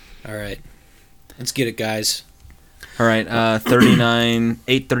All right. Let's get it, guys. All right, 39,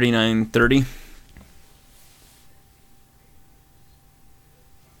 839, 30.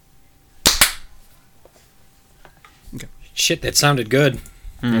 Okay. Shit, that sounded good.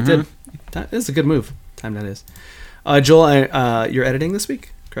 It did. That is a good move. Time that is. Joel, you're editing this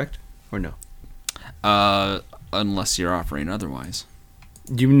week, correct? Or no? Unless you're offering otherwise.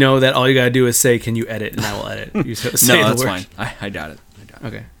 You know that all you gotta do is say, "Can you edit?" and I will edit. You say No, the that's word. fine. I doubt it.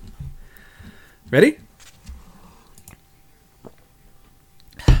 Okay. Ready?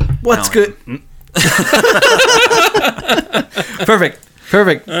 What's No, good? Perfect.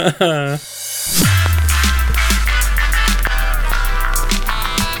 Perfect.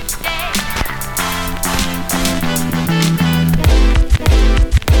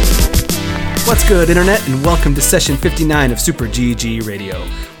 What's good, Internet, and welcome to session 59 of Super GG Radio,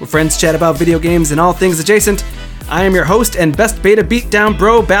 where friends chat about video games and all things adjacent. I am your host and best beta beatdown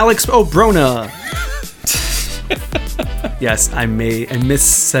bro, Balix O'Brona. Yes, I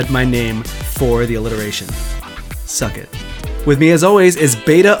missaid my name for the alliteration. Suck it. With me, as always, is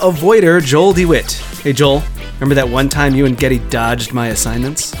beta avoider Joel DeWitt. Hey, Joel, remember that one time you and Getty dodged my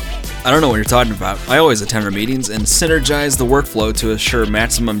assignments? I don't know what you're talking about. I always attend our meetings and synergize the workflow to assure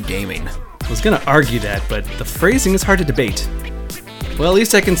maximum gaming. I was gonna argue that, but the phrasing is hard to debate. Well, at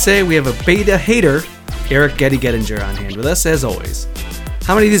least I can say we have a beta hater, Eric Getty Gettinger, on hand with us, as always.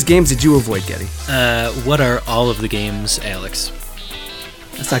 How many of these games did you avoid, Getty? What are all of the games, Alex?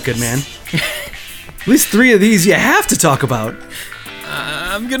 That's not good, man. At least 3 of these you have to talk about.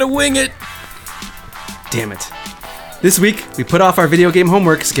 I'm gonna wing it. Damn it. This week, we put off our video game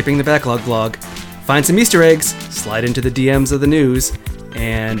homework, skipping the backlog vlog, find some Easter eggs, slide into the DMs of the news,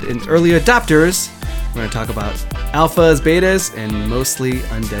 and in early adopters, we're going to talk about alphas, betas, and mostly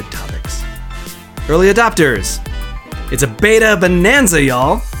undead topics. Early adopters. It's a beta bonanza,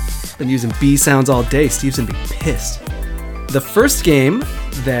 y'all. Been using B sounds all day. Steve's going to be pissed. The first game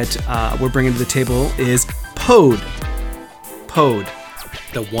that we're bringing to the table is Pode. Pode.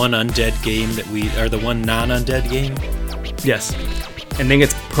 The one undead game the one non-undead game? Yes. And I think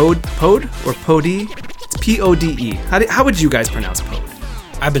it's Pode or Pode? It's P-O-D-E. How would you guys pronounce Pode?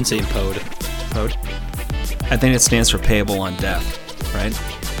 I've been saying Pode. Pode? I think it stands for payable on death, right?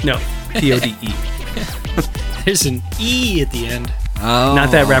 No, P-O-D-E. There's an E at the end. Oh.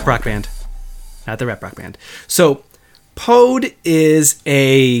 Not that rap rock band. Not the rap rock band. So, Pode is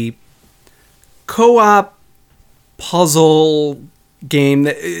a co-op puzzle game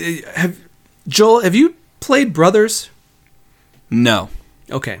that... Joel, have you played Brothers? No.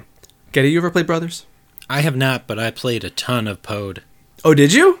 Okay. Getty, you ever played Brothers? I have not, but I played a ton of Pode. Oh,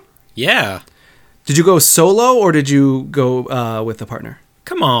 did you? Yeah. Did you go solo or did you go with a partner?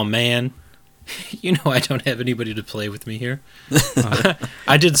 Come on, man. You know I don't have anybody to play with me here.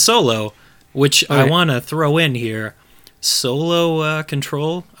 I did solo, which I want to throw in here. Solo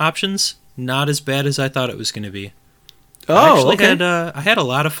control options, not as bad as I thought it was going to be. Oh, I had a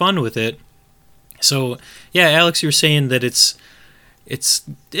lot of fun with it. So, yeah, Alex, you were saying that it's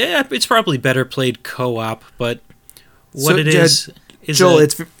probably better played co-op, but what is Joel,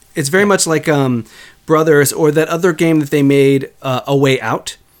 it's very much like Brothers or that other game that they made, A Way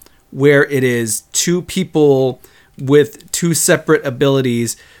Out, where it is 2 people with 2 separate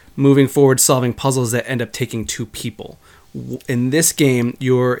abilities moving forward, solving puzzles that end up taking 2 people. In this game,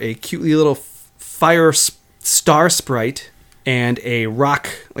 you're a cutely little fire star sprite and a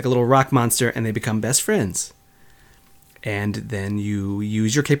little rock monster, and they become best friends. And then you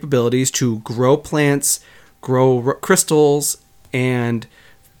use your capabilities to grow plants, grow crystals, and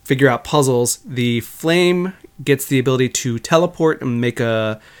figure out puzzles. The flame gets the ability to teleport and make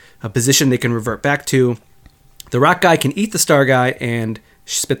a position they can revert back to. The rock guy can eat the star guy and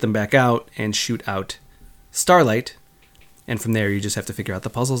spit them back out and shoot out starlight. And from there, you just have to figure out the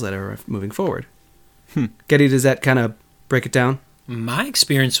puzzles that are moving forward. Getty, does that kind of break it down? My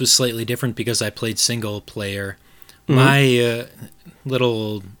experience was slightly different because I played single player. My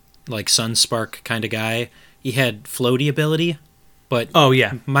little Sunspark kind of guy, he had floaty ability, but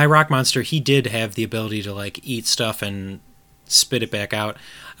my rock monster, he did have the ability to eat stuff and spit it back out.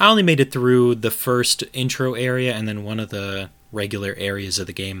 I only made it through the first intro area and then one of the regular areas of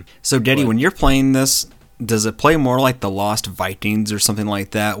the game. So, Getty, when you're playing this, does it play more like the Lost Vikings or something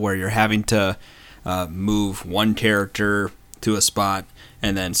like that, where you're having to move one character to a spot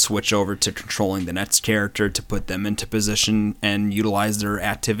and then switch over to controlling the next character to put them into position and utilize their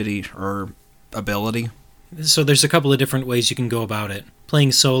activity or ability? So there's a couple of different ways you can go about it.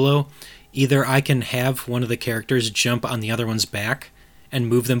 Playing solo, either I can have one of the characters jump on the other one's back and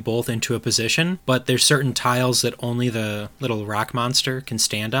move them both into a position, but there's certain tiles that only the little rock monster can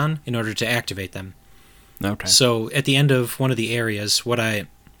stand on in order to activate them. Okay. So at the end of one of the areas, what I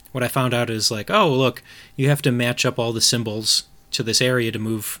found out is like, oh, look, you have to match up all the symbols to this area to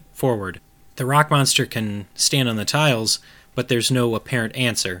move forward. The rock monster can stand on the tiles, but there's no apparent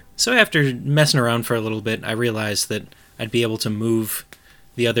answer. So after messing around for a little bit, I realized that I'd be able to move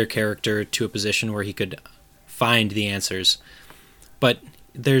the other character to a position where he could find the answers. But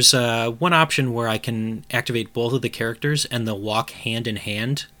there's one option where I can activate both of the characters and they'll walk hand in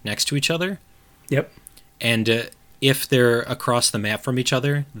hand next to each other. Yep. And if they're across the map from each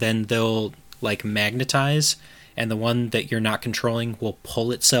other, then they'll like magnetize, and the one that you're not controlling will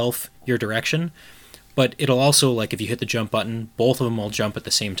pull itself your direction. But it'll also, like, if you hit the jump button, both of them will jump at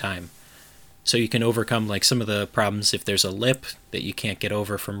the same time. So you can overcome, like, some of the problems if there's a lip that you can't get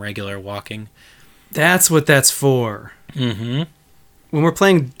over from regular walking. That's what that's for. Mm-hmm. When we're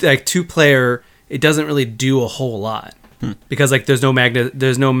playing, like, 2-player, it doesn't really do a whole lot. Because, like, there's no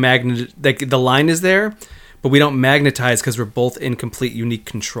magnet, like, the line is there, but we don't magnetize because we're both in complete unique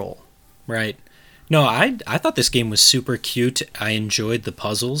control. Right. No, I thought this game was super cute. I enjoyed the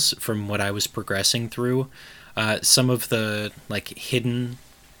puzzles from what I was progressing through. Some of the like hidden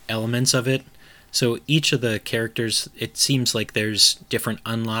elements of it. So each of the characters, it seems like there's different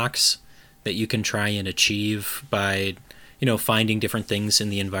unlocks that you can try and achieve by, finding different things in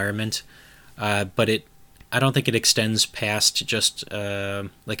the environment. But I don't think it extends past just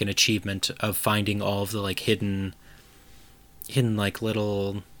like an achievement of finding all of the like hidden like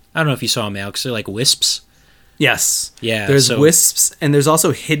little. I don't know if you saw them, Alex. They're like wisps. Yes. Yeah. There's wisps, and there's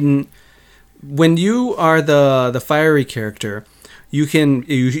also hidden. When you are the fiery character,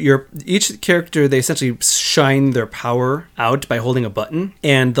 each character, they essentially shine their power out by holding a button,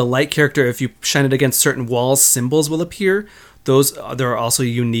 and the light character, if you shine it against certain walls, symbols will appear. There are also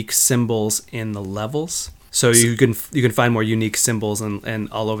unique symbols in the levels. So you can find more unique symbols and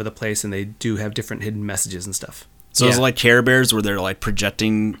all over the place, and they do have different hidden messages and stuff. So it's like Care Bears where they're like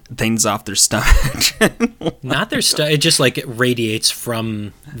projecting things off their stomach. Not their stomach. It just like it radiates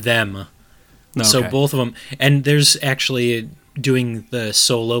from them. Okay. So both of them. And there's actually doing the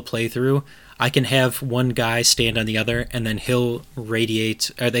solo playthrough. I can have one guy stand on the other, and then he'll radiate,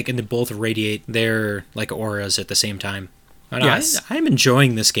 or they can both radiate their like auras at the same time. Yes. I'm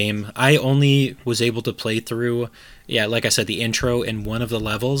enjoying this game. I only was able to play through, like I said, the intro in one of the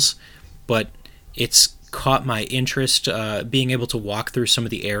levels, but it's caught my interest being able to walk through some of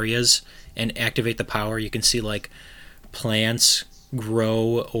the areas and activate the power. You can see like plants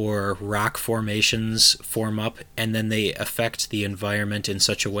grow or rock formations form up, and then they affect the environment in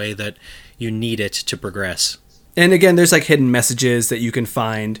such a way that you need it to progress. And again, there's like hidden messages that you can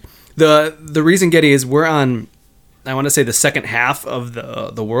find. The reason, Getty, is we're on, I want to say, the second half of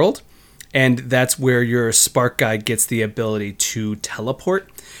the world, and that's where your spark guy gets the ability to teleport.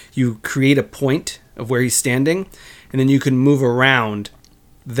 You create a point of where he's standing, and then you can move around.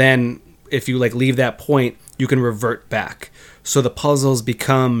 Then if you like leave that point, you can revert back. So the puzzles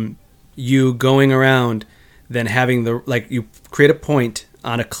become you going around, then having you create a point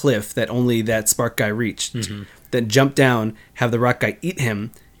on a cliff that only that spark guy reached. Mm-hmm. Then jump down, have the rock guy eat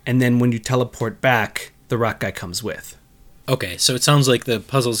him, and then when you teleport back, the rock guy comes with. Okay, so it sounds like the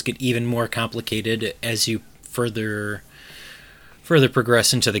puzzles get even more complicated as you further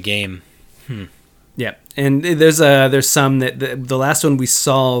progress into the game. Yeah, and there's some that the last one we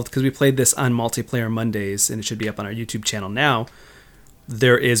solved, because we played this on Multiplayer Mondays, and it should be up on our YouTube channel now.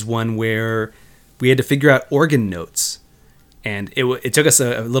 There is one where we had to figure out organ notes, and it took us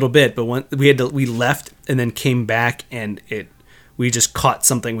a little bit, but we left and then came back, and we just caught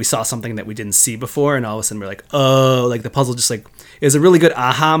something. We saw something that we didn't see before, and all of a sudden we're like, oh, like the puzzle just like, it was a really good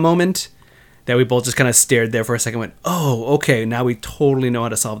aha moment that we both just kind of stared there for a second and went, oh, okay, now we totally know how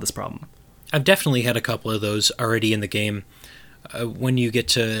to solve this problem. I've definitely had a couple of those already in the game. When you get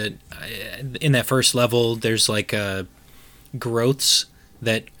to, in that first level, there's like growths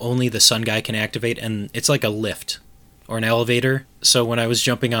that only the sun guy can activate, and it's like a lift or an elevator. So when I was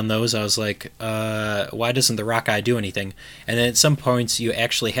jumping on those, I was like, why doesn't the rock guy do anything? And then at some points, you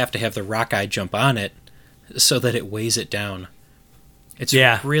actually have to have the rock guy jump on it so that it weighs it down. It's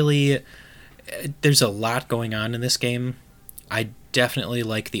really, there's a lot going on in this game. I definitely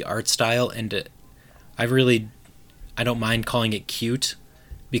like the art style, and I don't mind calling it cute,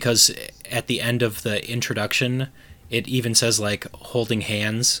 because at the end of the introduction, it even says like holding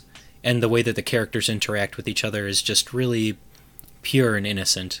hands, and the way that the characters interact with each other is just really pure and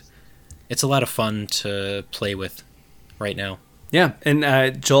innocent. It's a lot of fun to play with right now. Yeah,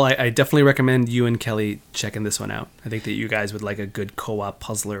 and Joel, I definitely recommend you and Kelly checking this one out. I think that you guys would like a good co-op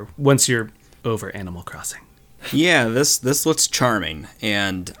puzzler once you're over Animal Crossing. Yeah, this looks charming,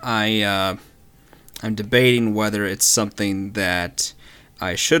 and I'm debating whether it's something that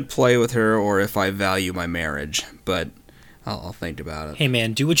I should play with her or if I value my marriage, but I'll think about it. Hey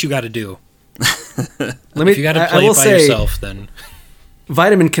man, do what you got to do. If you got to play it by yourself, then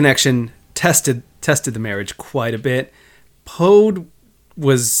Vitamin Connection tested the marriage quite a bit. Pode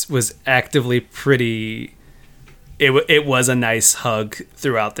was actively pretty. It was a nice hug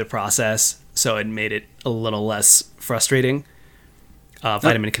throughout the process, so it made it a little less frustrating.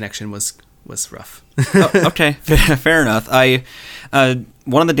 Vitamin Connection was rough. Okay, fair enough.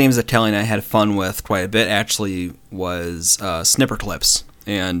 One of the games that Kelly and I had fun with quite a bit actually was Snipper Clips,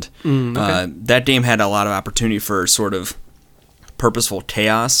 and that game had a lot of opportunity for sort of purposeful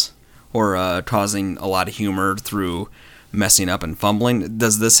chaos or causing a lot of humor through messing up and fumbling.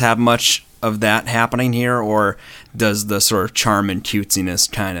 Does this have much of that happening here, or does the sort of charm and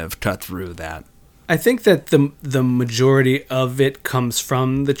cutesiness kind of cut through that? I think that the majority of it comes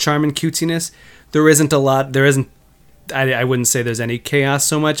from the charm and cutesiness. There isn't a lot. There isn't. I wouldn't say there's any chaos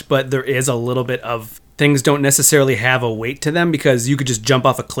so much, but there is a little bit of things don't necessarily have a weight to them because you could just jump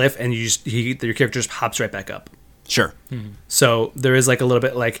off a cliff and your character just hops right back up. Sure. Mm-hmm. So there is like a little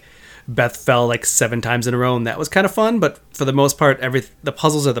bit like Beth fell like 7 times in a row, and that was kind of fun. But for the most part, the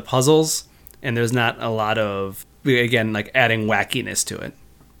puzzles are the puzzles, and there's not a lot of, again, like adding wackiness to it.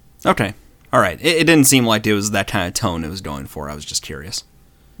 Okay. All right. It didn't seem like it was that kind of tone it was going for. I was just curious.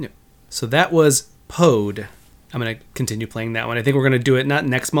 Yeah. So that was Pode. I'm going to continue playing that one. I think we're going to do it not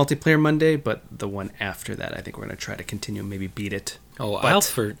next Multiplayer Monday, but the one after that. I think we're going to try to continue, maybe beat it. Oh, I'll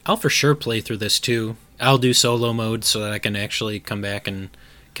for sure play through this too. I'll do solo mode so that I can actually come back and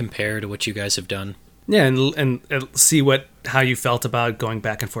compare to what you guys have done. Yeah, and see how you felt about going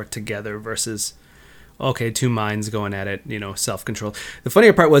back and forth together versus, okay, 2 minds going at it, self-control. The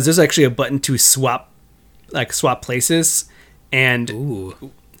funnier part was there's actually a button to swap places, and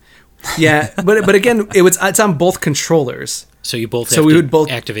ooh. Yeah, but again, it's on both controllers. So you both have to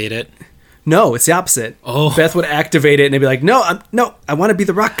both activate it? No, it's the opposite. Oh. Beth would activate it and they'd be like, "No, I want to be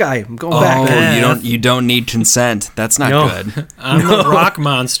the rock guy. I'm going back." Oh, you don't need consent. That's not good. I'm the rock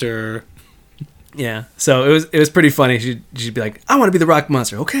monster. Yeah. So it was pretty funny. She'd be like, "I want to be the rock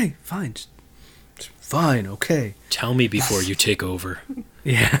monster." Okay, fine. Fine, okay. Tell me before you take over.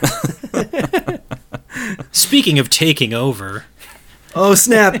 Yeah. Speaking of taking over. Oh,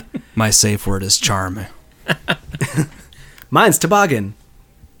 snap. My safe word is charm. Mine's toboggan.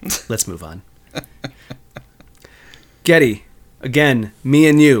 Let's move on. Getty, again, me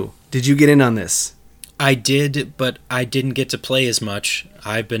and you. Did you get in on this? I did, but I didn't get to play as much.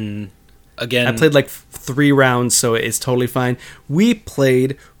 I played like 3 rounds, so it's totally fine. We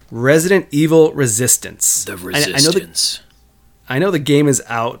played Resident Evil Resistance. The Resistance. I know the game is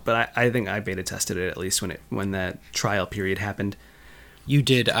out, but I think I beta tested it at least when that trial period happened. You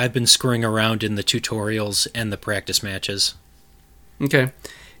did. I've been screwing around in the tutorials and the practice matches. Okay.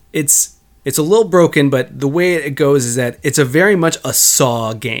 It's a little broken, but the way it goes is that it's very much a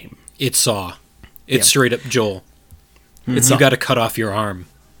Saw game. It's Saw. It's straight up Joel. Mm-hmm. You got to cut off your arm.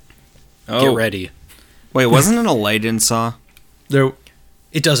 Oh. Get ready. Wait, wasn't it a light in Saw?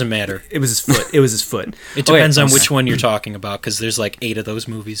 It doesn't matter. It was his foot. It was his foot. It depends on which one you're talking about, because there's like 8 of those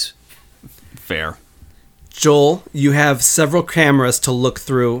movies. Fair. Joel, you have several cameras to look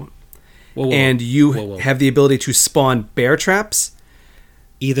through, and you have the ability to spawn bear traps.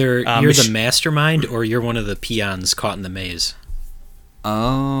 Either you're the mastermind or you're one of the peons caught in the maze.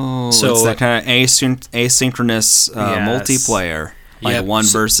 Oh, so it's that kind of asynchronous multiplayer, like 1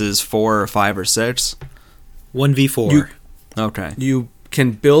 versus 4 or 5 or 6. 1v4. Okay. You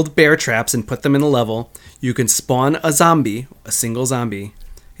can build bear traps and put them in the level. You can spawn a single zombie.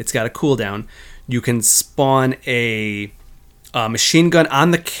 It's got a cooldown. You can spawn a machine gun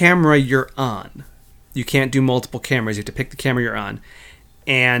on the camera you're on. You can't do multiple cameras. You have to pick the camera you're on.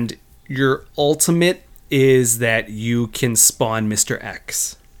 And your ultimate is that you can spawn Mr.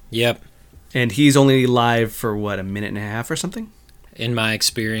 X. Yep. And he's only live for, what, a minute and a half or something? In my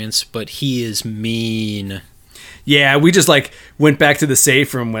experience, but he is mean. Yeah, we just went back to the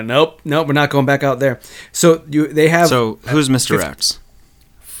safe room. Went, nope, we're not going back out there. So they have. So who's Mr. X?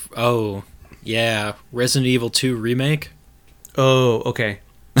 Oh, yeah, Resident Evil 2 remake. Oh, okay.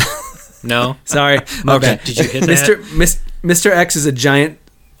 No, sorry, my bad. Did you hit that? Mr. X is a giant,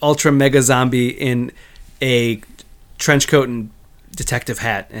 ultra mega zombie in a trench coat and detective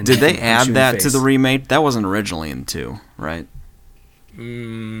hat. And did they add that to the remake? That wasn't originally in 2, right?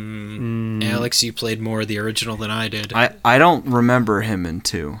 Alex, you played more of the original than I did. I don't remember him in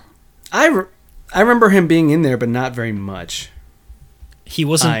 2. I remember him being in there, but not very much. He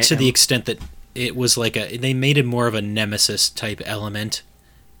wasn't to the extent that it was like they made him more of a Nemesis type element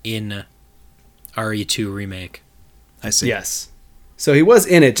in RE2 Remake. I see. Yes. So he was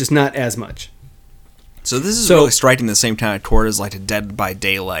in it, just not as much. So this is really striking the same kind of chord as like a Dead by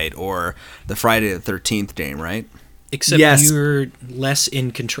Daylight or the Friday the 13th game, right? Except you're less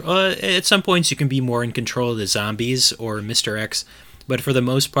in control. At some points, you can be more in control of the zombies or Mr. X, but for the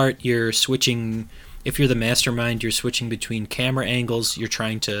most part, you're switching. If you're the mastermind, you're switching between camera angles. You're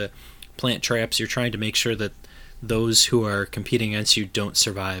trying to plant traps. You're trying to make sure that those who are competing against you don't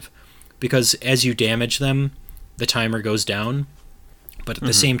survive, because as you damage them, the timer goes down. But at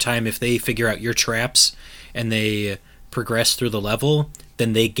the same time, if they figure out your traps and they progress through the level,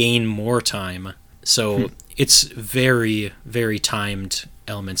 then they gain more time. So it's very, very timed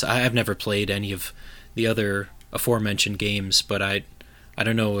elements. I've never played any of the other aforementioned games, but I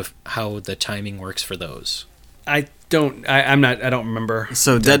don't know how the timing works for those. I don't remember.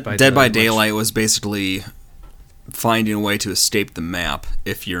 So Dead by Daylight was basically finding a way to escape the map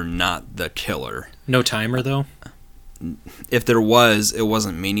if you're not the killer. No timer though? If there was, it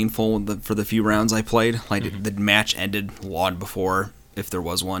wasn't meaningful for the few rounds I played. Like the match ended long before, if there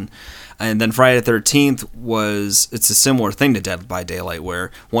was one. And then Friday the 13th it's a similar thing to Dead by Daylight, where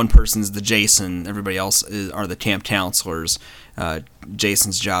one person's the Jason, everybody else are the camp counselors.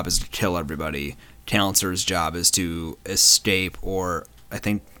 Jason's job is to kill everybody. Counselor's job is to escape, or I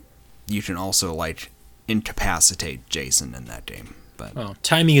think you can also like incapacitate Jason in that game. But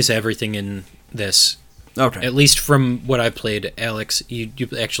timing is everything in this. Okay. At least from what I played, Alex, you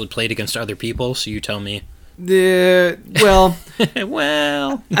actually played against other people, so you tell me. Well,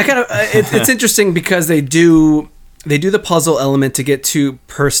 I kind of it's interesting because they do the puzzle element to get to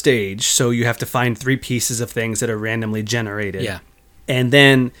per stage, so you have to find 3 pieces of things that are randomly generated. Yeah. And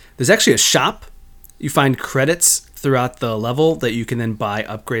then there's actually a shop. You find credits throughout the level that you can then buy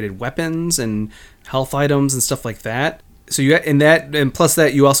upgraded weapons and health items and stuff like that. So and plus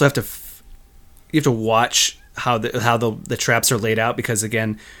that you also have to watch how the traps are laid out, because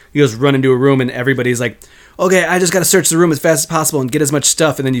again, you just run into a room and everybody's like, okay, I just got to search the room as fast as possible and get as much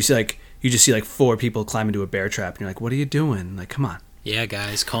stuff, and then you just see 4 people climb into a bear trap, and you're like, what are you doing? Like, come on. Yeah,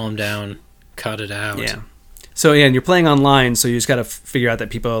 guys, calm down, cut it out. Yeah. So yeah, and you're playing online, so you just got to figure out that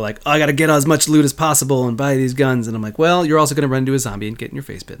people are like, oh, I got to get as much loot as possible and buy these guns, and I'm like, well, you're also going to run into a zombie and get in your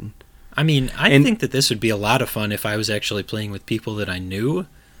face bitten. I mean, I think that this would be a lot of fun if I was actually playing with people that I knew.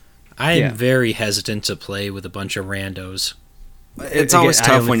 I am very hesitant to play with a bunch of randos. It's always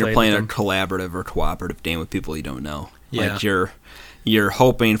tough when you're playing a collaborative or cooperative game with people you don't know. Yeah. Like you're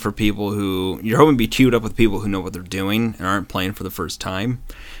hoping to be queued up with people who know what they're doing and aren't playing for the first time.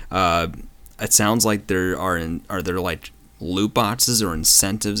 It sounds like are there like loot boxes or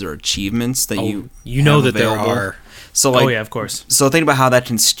incentives or achievements that you know that available? There are. So of course. So think about how that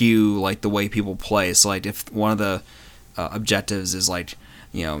can skew like the way people play. So like if one of the objectives is like,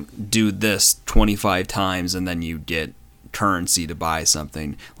 do this 25 times and then you get currency to buy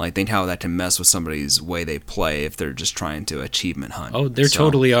something. Like, think how that can mess with somebody's way they play if they're just trying to achievement hunt. Oh, there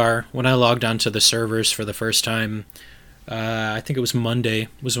totally are. When I logged onto the servers for the first time, I think it was Monday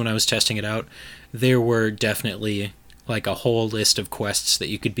was when I was testing it out, there were definitely like a whole list of quests that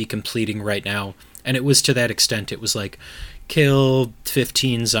you could be completing right now. And it was to that extent. It was like, kill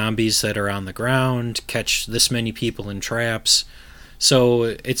 15 zombies that are on the ground, catch this many people in traps.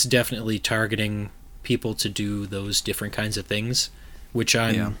 So it's definitely targeting people to do those different kinds of things, which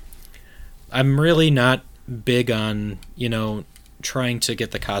I'm really not big on, trying to get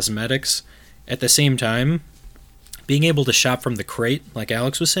the cosmetics. At the same time, being able to shop from the crate, like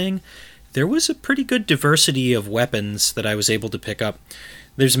Alex was saying, there was a pretty good diversity of weapons that I was able to pick up.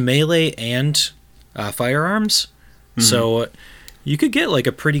 There's melee and firearms, so you could get like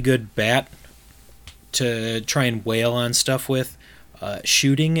a pretty good bat to try and wail on stuff with.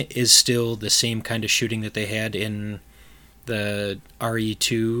 Shooting is still the same kind of shooting that they had in the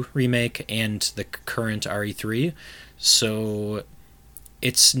RE2 remake and the current RE3. So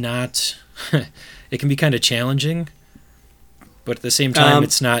it's not... it can be kind of challenging, but at the same time,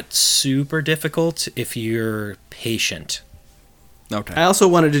 it's not super difficult if you're patient. Okay. I also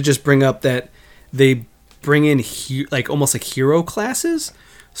wanted to just bring up that they bring in almost like hero classes.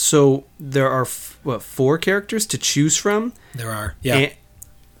 So there are 4 characters to choose from. There are, yeah.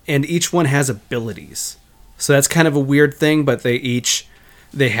 And each one has abilities. So that's kind of a weird thing, but these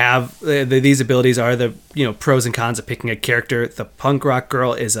abilities are the pros and cons of picking a character. The punk rock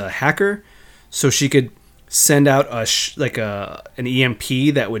girl is a hacker, so she could send out an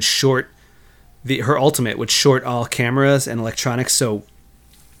EMP that would short her ultimate would short all cameras and electronics, so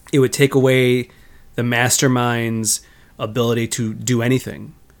it would take away the mastermind's ability to do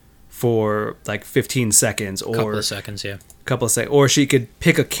anything for like 15 seconds or couple of seconds, yeah. Couple of seconds, or she could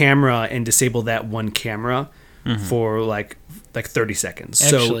pick a camera and disable that one camera for like 30 seconds.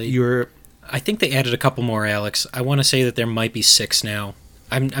 Actually, so I think they added a couple more, Alex. I want to say that there might be 6 now.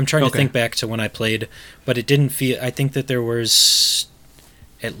 I'm trying to think back to when I played, but it didn't feel. I think that there was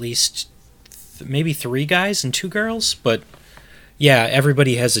at least maybe 3 guys and 2 girls, but yeah,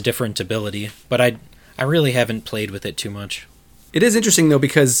 everybody has a different ability. But I really haven't played with it too much. It is interesting though,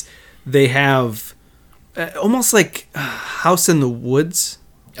 because they have almost like House in the Woods.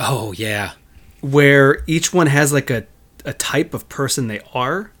 Oh yeah, where each one has like a type of person they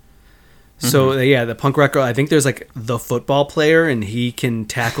are. So yeah, the punk rock girl, I think there's like the football player and he can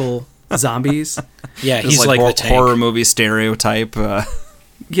tackle zombies. Yeah, he's like the tank. Horror movie stereotype.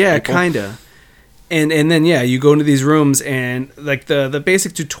 Yeah, kind of. And then yeah, you go into these rooms and like the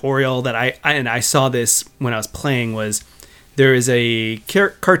basic tutorial that I saw this when I was playing was there is a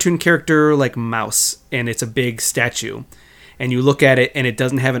cartoon character like mouse and it's a big statue. And you look at it and it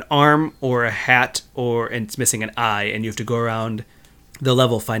doesn't have an arm or a hat and it's missing an eye, and you have to go around the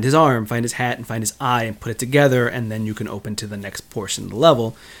level, find his arm, find his hat, and find his eye, and put it together, and then you can open to the next portion of the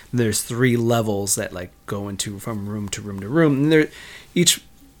level. There's 3 levels that like go into from room to room to room, and each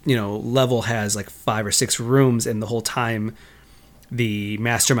level has like 5 or 6 rooms, and the whole time the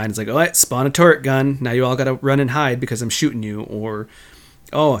mastermind is like, "All right, spawn a turret gun. Now you all got to run and hide because I'm shooting you," or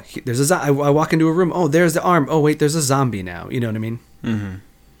 "Oh, there's I walk into a room. Oh, there's the arm. Oh, wait, there's a zombie now." You know what I mean? Mm-hmm.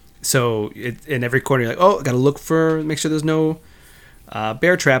 So in every corner, you're like, "Oh, got to make sure there's no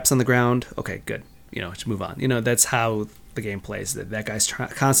bear traps on the ground." Okay, good. Just move on. That's how the game plays. That guy's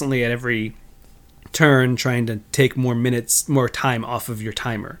constantly at every turn trying to take more time off of your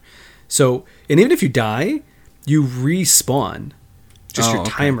timer. So, and even if you die, you respawn. Just your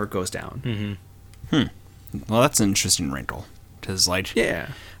timer goes down. Mm-hmm. Well, that's an interesting wrinkle. Because, like,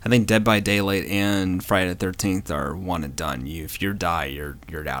 yeah, I think Dead by Daylight and Friday the 13th are one and done. If you die,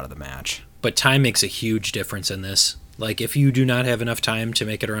 you're out of the match. But time makes a huge difference in this. Like, if you do not have enough time to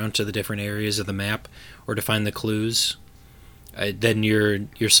make it around to the different areas of the map or to find the clues, then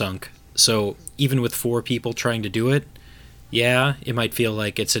you're sunk. So even with 4 people trying to do it, yeah, it might feel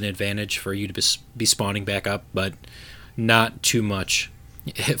like it's an advantage for you to be spawning back up, but not too much.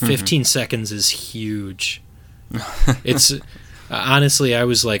 15 seconds is huge. It's honestly, I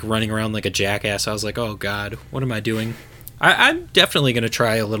was like running around like a jackass. I was like, oh god, what am I doing? I'm definitely going to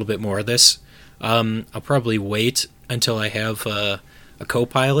try a little bit more of this. I'll probably wait until I have a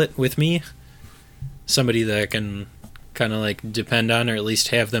co-pilot with me, somebody that I can kind of like depend on, or at least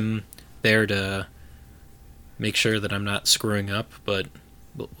have them there to make sure that I'm not screwing up, but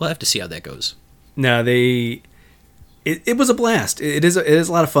we'll have to see how that goes. No, it was a blast. It is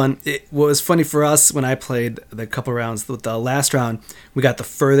a lot of fun. What was funny for us when I played the couple rounds, the last round, we got the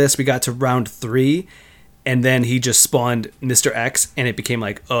furthest. We got to round 3, and then he just spawned Mr. X, and it became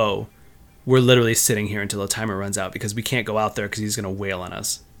like, oh, we're literally sitting here until the timer runs out because we can't go out there because he's going to wail on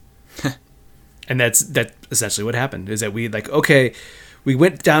us. And that's essentially what happened, is that we we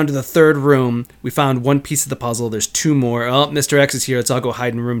went down to the 3rd room. We found one piece of the puzzle. There's 2 more. Oh, Mr. X is here. Let's all go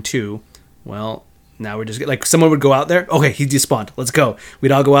hide in room 2. Well, now we're just like, someone would go out there. Okay, he despawned. Let's go.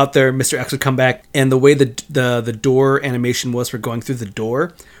 We'd all go out there. Mr. X would come back. And the way the door animation was for going through the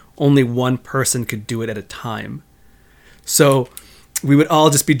door, only one person could do it at a time. So we would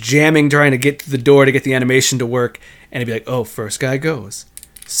all just be jamming, trying to get to the door to get the animation to work. And it'd be like, oh, first guy goes.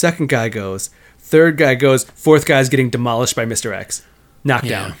 Second guy goes. Third guy goes. 4th guy's getting demolished by Mr. X. Knocked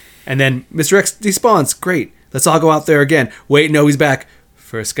down. And then Mr. X despawns. Great. Let's all go out there again. Wait, no, he's back.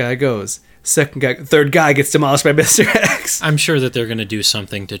 First guy goes. Second guy. Third guy gets demolished by Mr. X. I'm sure that they're going to do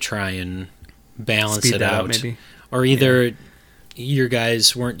something to try and balance Speed it that out. up, maybe. Or either your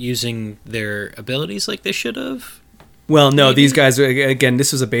guys weren't using their abilities like they should have. Well, no, these guys, again,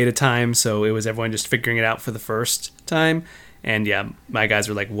 this was a beta time, so it was everyone just figuring it out for the first time. And yeah, my guys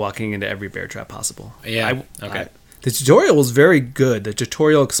were like walking into every bear trap possible. Yeah, okay. The tutorial was very good. The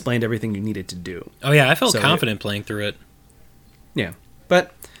tutorial explained everything you needed to do. Oh yeah, I felt confident playing through it. Yeah,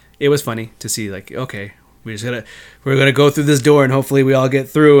 but it was funny to see, like, okay, we're gonna go through this door and hopefully we all get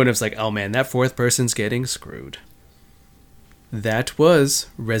through. And it's like, oh man, that 4th person's getting screwed. That was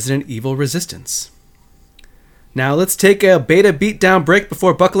Resident Evil Resistance. Now let's take a beta beatdown break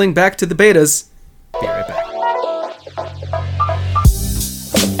before buckling back to the betas. Be right back.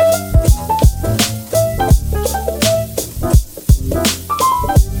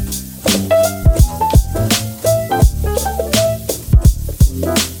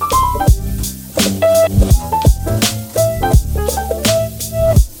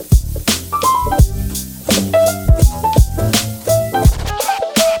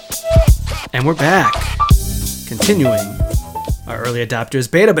 And we're back, continuing our early adopters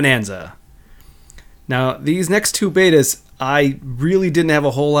beta bonanza. Now, these next two betas, I really didn't have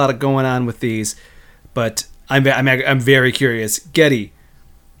a whole lot of going on with these, but I'm very curious. Getty,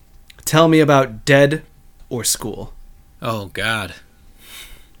 tell me about Dead or School. Oh God,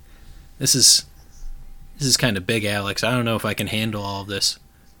 this is kind of big, Alex. I don't know if I can handle all of this.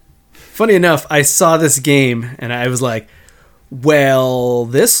 Funny enough, I saw this game and I was like, well,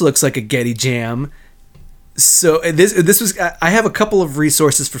 this looks like a Getty jam. So this was. I have a couple of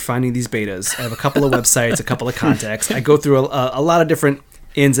resources for finding these betas. I have a couple of websites, a couple of contacts. I go through a lot of different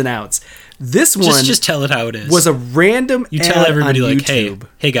ins and outs. This one just tell it how it is. Was a random. You tell everybody like,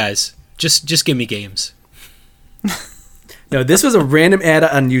 hey guys, just give me games. No, this was a random ad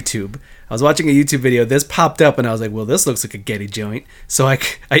on YouTube. I was watching a YouTube video. This popped up, and I was like, well, this looks like a Getty joint. So I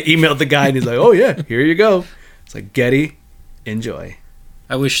emailed the guy, and he's like, oh yeah, here you go. It's like, Getty, enjoy.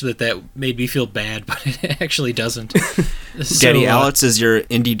 I wish that made me feel bad, but it actually doesn't. Getty, Alex is your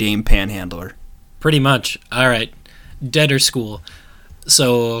indie game panhandler. Pretty much. All right. Dead or School.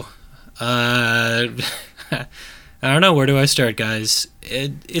 So, I don't know. Where do I start, guys?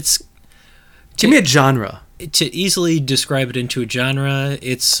 It's... Give me a genre. To easily describe it into a genre,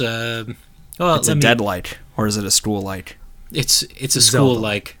 it's... it's a Dead like, or is it a School like? It's a School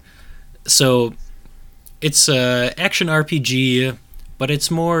like. So, it's a action RPG... but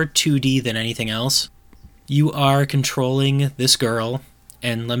it's more 2D than anything else. You are controlling this girl,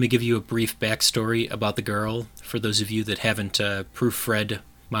 and let me give you a brief backstory about the girl, for those of you that haven't proofread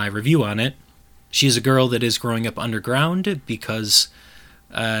my review on it. She's a girl that is growing up underground because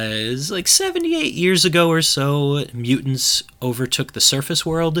it's like 78 years ago or so, mutants overtook the surface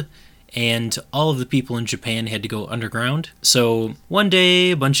world, and all of the people in Japan had to go underground. So one day,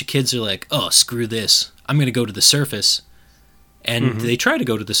 a bunch of kids are like, oh, screw this, I'm going to go to the surface. And they try to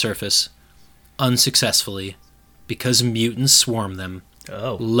go to the surface unsuccessfully because mutants swarm them.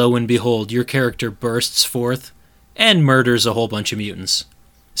 Oh. Lo and behold, your character bursts forth and murders a whole bunch of mutants.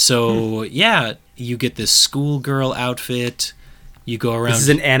 So, yeah, you get this schoolgirl outfit. You go around... This is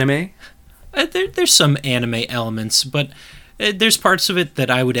an anime? There's some anime elements, but there's parts of it that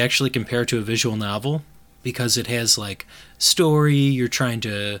I would actually compare to a visual novel because it has, like, story. You're trying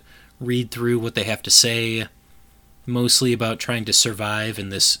to read through what they have to say. Mostly about trying to survive in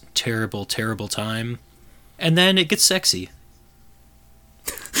this terrible, terrible time. And then it gets sexy.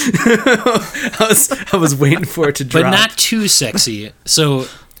 I was waiting for it to drop. But not too sexy. So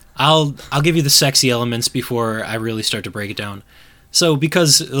I'll give you the sexy elements before I really start to break it down. So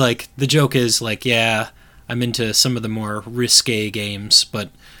because, like, the joke is, like, yeah, I'm into some of the more risque games,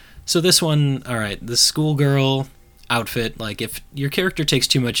 but... So this one, alright, the schoolgirl outfit, like, if your character takes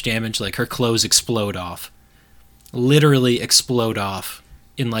too much damage, like, her clothes explode off. Literally explode off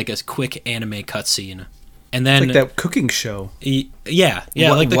in like a quick anime cutscene, and then like that cooking show. Yeah,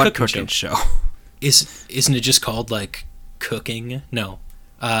 like the cooking show. Isn't it just called like Cooking? No,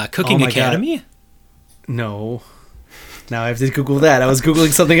 Cooking Academy. God. No. Now I have to Google that. I was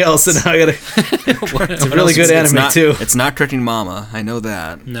Googling something else, and now I gotta. It's a really good anime too. It's not Cooking Mama. I know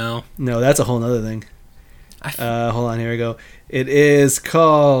that. No, that's a whole other thing. Hold on, here we go. It is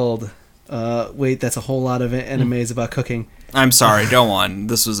called. Wait, that's a whole lot of animes about cooking. I'm sorry, go on.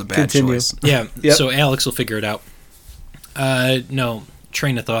 This was a bad choice. Yeah, yep. So Alex will figure it out. No,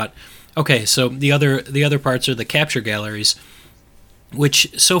 train of thought. Okay, so the other parts are the capture galleries,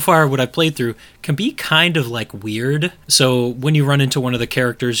 which so far what I've played through can be kind of like weird. So when you run into one of the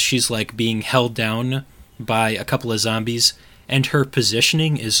characters, she's like being held down by a couple of zombies, and her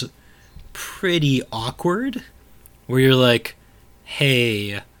positioning is pretty awkward, where you're like,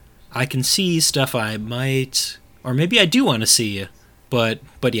 hey... I can see stuff I might, or maybe I do want to see, but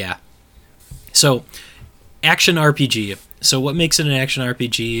yeah. So, action RPG. So what makes it an action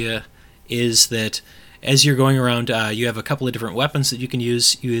RPG is that as you're going around, you have a couple of different weapons that you can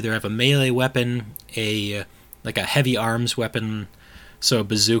use. You either have a melee weapon, a heavy arms weapon, so a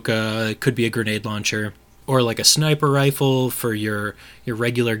bazooka, it could be a grenade launcher, or like a sniper rifle for your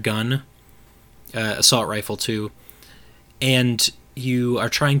regular gun, assault rifle too, and you are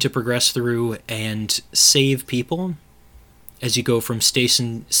trying to progress through and save people as you go from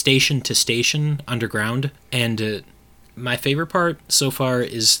station to station underground. And my favorite part so far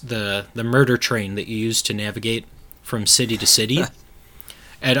is the murder train that you use to navigate from city to city.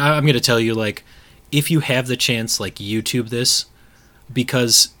 And I'm going to tell you, like, if you have the chance, like, YouTube this,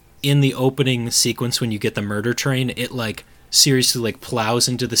 because in the opening sequence when you get the murder train, it, like, seriously, like, plows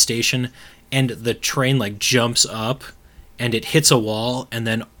into the station, and the train, like, jumps up, and it hits a wall, and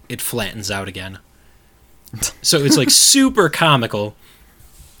then it flattens out again. So it's like super comical.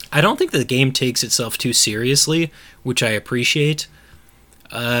 I don't think the game takes itself too seriously, which I appreciate.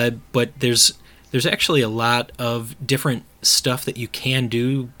 But there's actually a lot of different stuff that you can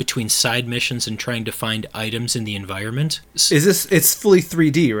do between side missions and trying to find items in the environment. It's fully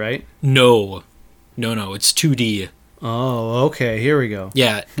 3D, right? No, it's 2D. Oh, okay. Here we go.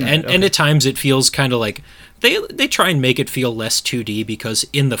 Yeah, and at times it feels kind of like they try and make it feel less 2D because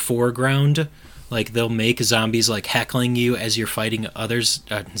in the foreground, like they'll make zombies like heckling you as you're fighting others.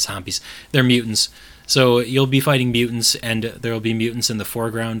 Zombies, they're mutants. So you'll be fighting mutants, and there'll be mutants in the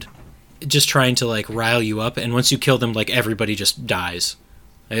foreground, just trying to like rile you up. And once you kill them, like everybody just dies.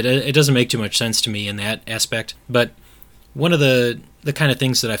 It doesn't make too much sense to me in that aspect. But one of the kind of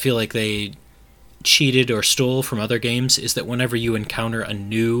things that I feel like they cheated or stole from other games is that whenever you encounter a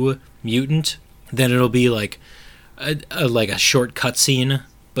new mutant, then it'll be like a short cutscene,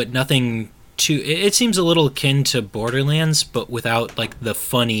 but nothing too. It seems a little akin to Borderlands, but without like the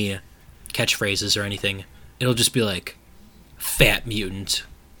funny catchphrases or anything. It'll just be like fat mutant,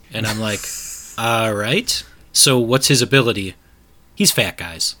 and I'm like, all right. So what's his ability? He's fat,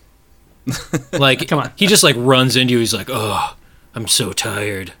 guys. Like, come on. He just like runs into you. He's like, oh, I'm so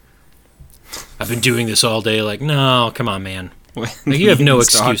tired. I've been doing this all day. Like, no, come on, man. Like, you have no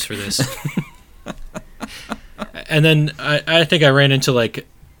excuse for this. And then I think I ran into like,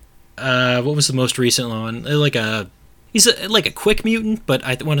 what was the most recent one? He's like a quick mutant, but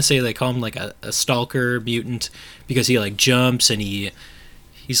I want to say they call him like a stalker mutant because he like jumps and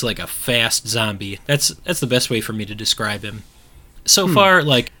he's like a fast zombie. That's the best way for me to describe him. So far,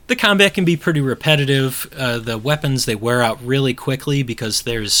 like, the combat can be pretty repetitive. The weapons, they wear out really quickly because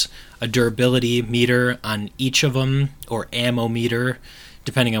there's a durability meter on each of them, or ammo meter,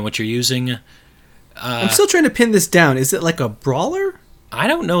 depending on what you're using. I'm still trying to pin this down. Is it like a brawler? I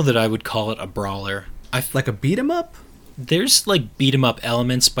don't know that I would call it a brawler. Like a beat-em-up? There's, like, beat-em-up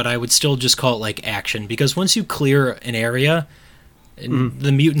elements, but I would still just call it, like, action. Because once you clear an area,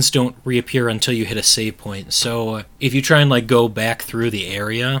 the mutants don't reappear until you hit a save point. So if you try and like go back through the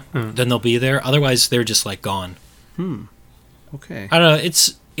area, then they'll be there. Otherwise, they're just like gone. Okay. I don't know.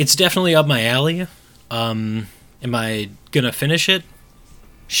 It's definitely up my alley. Am I gonna finish it?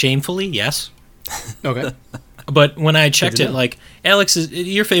 Shamefully, yes. Okay. But when I checked it, like, Alex,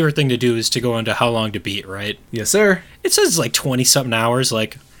 your favorite thing to do is to go into how long to beat, right? Yes, sir. It says like 20-something hours.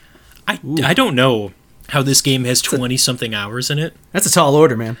 Like, I don't know how this game has 20-something hours in it. That's a tall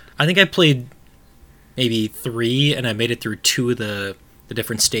order, man. I think I played maybe 3, and I made it through 2 of the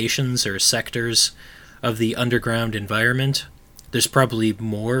different stations or sectors of the underground environment. There's probably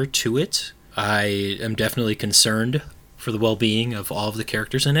more to it. I am definitely concerned for the well-being of all of the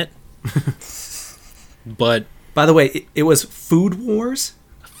characters in it. But by the way, it was Food Wars?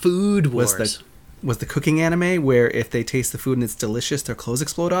 Food Wars. Was the cooking anime where if they taste the food and it's delicious, their clothes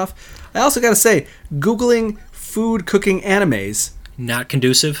explode off. I also got to say, Googling food cooking animes. Not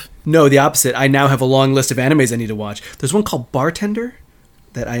conducive? No, the opposite. I now have a long list of animes I need to watch. There's one called Bartender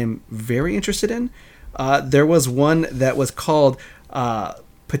that I am very interested in. There was one that was called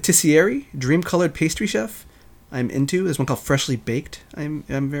Patissiere, Dream Colored Pastry Chef. I'm into. There's one called Freshly Baked. I'm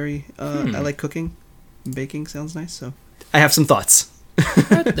very, I like cooking. Baking sounds nice. So I have some thoughts.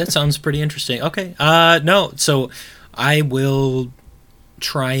 That sounds pretty interesting. Okay. No, so I will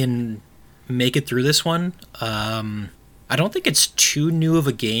try and make it through this one. I don't think it's too new of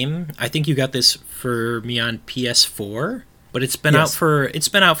a game. I think you got this for me on PS4, but it's been out for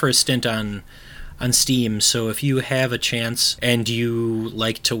a stint on Steam. So if you have a chance and you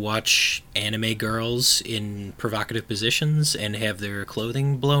like to watch anime girls in provocative positions and have their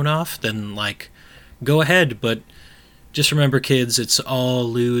clothing blown off, then like go ahead, but just remember, kids, it's all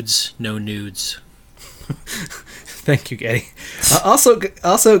lewds, no nudes. Thank you, Getty. Also,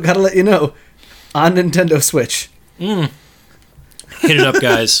 gotta let you know, on Nintendo Switch. Hit it up,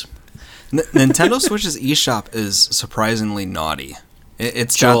 guys. Nintendo Switch's eShop is surprisingly naughty.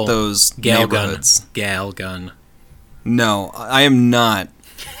 It's Joel, got those Gal neighborhoods. Gal gun. No, I am not.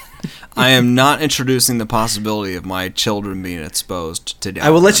 I am not introducing the possibility of my children being exposed to Gal I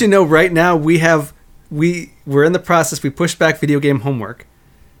will gun. let you know right now, we're in the process. We pushed back video game homework,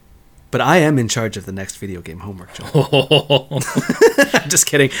 but I am in charge of the next video game homework, Joel. I'm just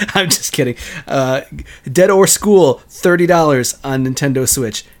kidding. Dead or School, $30 on Nintendo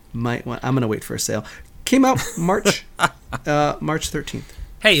Switch. I'm gonna wait for a sale. Came out March 13th.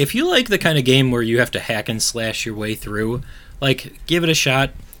 Hey, if you like the kind of game where you have to hack and slash your way through, like, give it a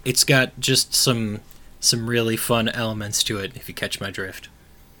shot. It's got just some really fun elements to it, if you catch my drift.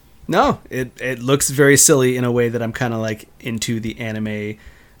 No, it looks very silly in a way that I'm kind of like into the anime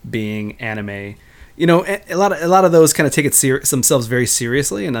being anime. a lot of those kind of take themselves very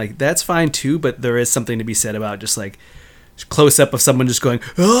seriously, and like that's fine too. But there is something to be said about just like close up of someone just going,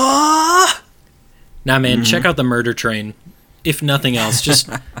 ah. Nah, man, check out the Murder Train. If nothing else, just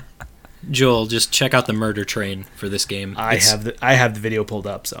Joel, just check out the Murder Train for this game. I have the video pulled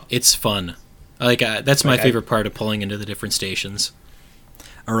up, so it's fun. Like that's my favorite part of pulling into the different stations.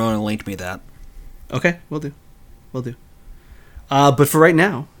 Arona linked me that. Okay, we'll do. But for right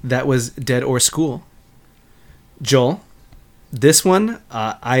now, that was Dead or School. Joel, this one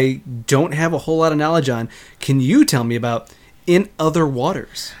I don't have a whole lot of knowledge on. Can you tell me about In Other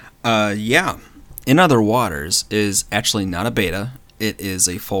Waters? Yeah. In Other Waters is actually not a beta. It is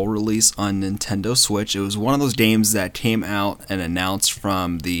a full release on Nintendo Switch. It was one of those games that came out and announced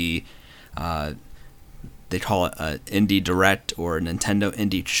from the, they call it an Indie Direct or Nintendo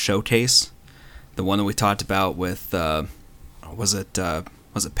Indie Showcase. The one that we talked about with, was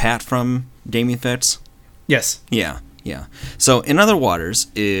it Pat from Gaming Fix? Yes. Yeah. So In Other Waters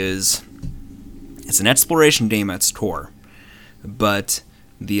it's an exploration game at its core, but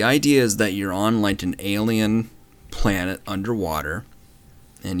the idea is that you're on like an alien planet underwater,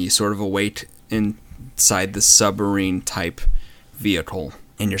 and you sort of await inside this submarine type vehicle,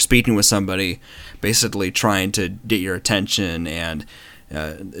 and you're speaking with somebody, basically trying to get your attention, and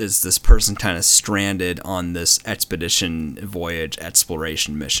is this person kind of stranded on this expedition voyage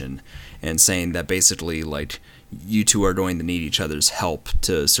exploration mission, and saying that basically like you two are going to need each other's help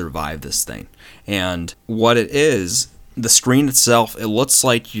to survive this thing. And what it is, the screen itself, it looks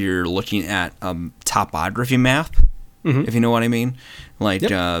like you're looking at a topography map, if you know what I mean. Like,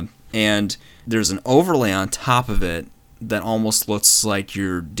 yep. And there's an overlay on top of it that almost looks like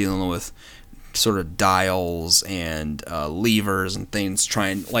you're dealing with sort of dials and levers and things,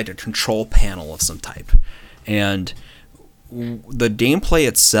 trying like a control panel of some type. And the gameplay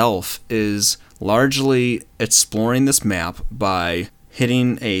itself is largely exploring this map by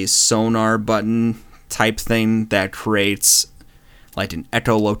hitting a sonar button type thing that creates like an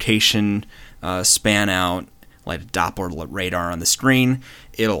echolocation span out, like a Doppler radar on the screen.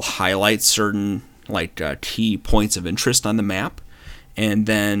 It'll highlight certain like key points of interest on the map, and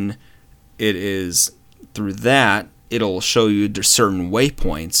then it is through that it'll show you certain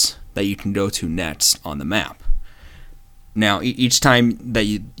waypoints that you can go to next on the map. Now each time that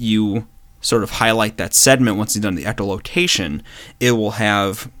you sort of highlight that segment, once you've done the echolocation, it will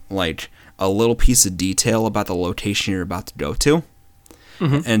have like a little piece of detail about the location you're about to go to.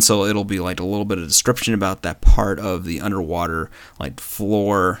 And so it'll be like a little bit of description about that part of the underwater like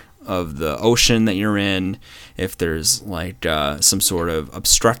floor of the ocean that you're in, if there's like some sort of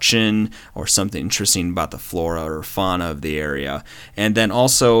obstruction or something interesting about the flora or fauna of the area. And then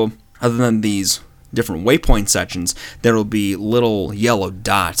also, other than these different waypoint sections, there will be little yellow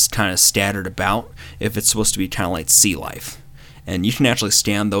dots kind of scattered about if it's supposed to be kind of like sea life. And you can actually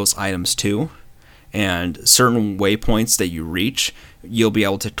scan those items too. And certain waypoints that you reach, you'll be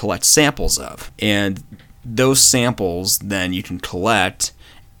able to collect samples of. And those samples then you can collect,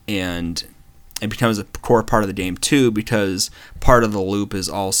 and it becomes a core part of the game too, because part of the loop is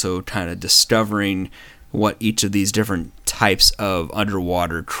also kind of discovering what each of these different types of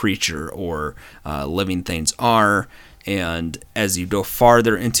underwater creature or living things are. And as you go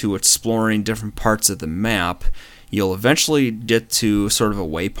farther into exploring different parts of the map, you'll eventually get to sort of a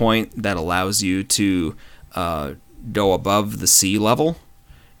waypoint that allows you to go above the sea level,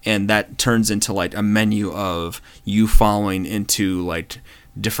 and that turns into like a menu of you falling into like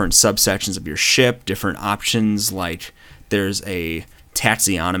different subsections of your ship, different options. Like there's a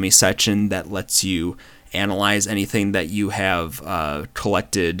taxonomy section that lets you analyze anything that you have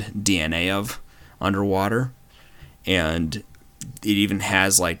collected DNA of underwater, and it even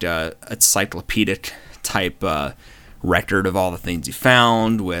has like a encyclopedic type record of all the things you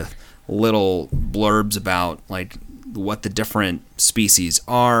found, with little blurbs about like what the different species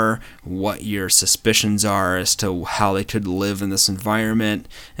are, what your suspicions are as to how they could live in this environment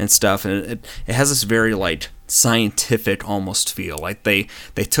and stuff. And it has this very like scientific almost feel. Like they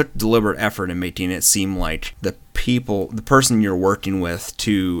took deliberate effort in making it seem like the person you're working with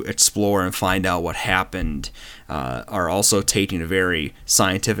to explore and find out what happened are also taking a very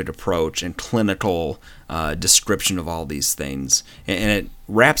scientific approach and clinical description of all these things. And it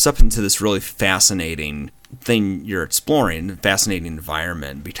wraps up into this really fascinating thing you're exploring, fascinating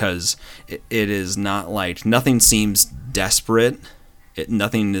environment, because it is not like, nothing seems desperate.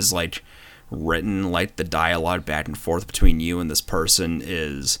 Nothing is like written like the dialogue back and forth between you and this person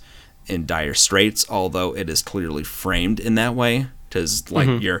is in dire straits, although it is clearly framed in that way. because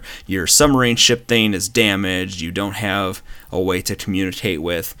like your submarine ship thing is damaged. You don't have a way to communicate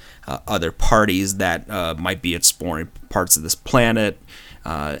with other parties that might be exploring parts of this planet,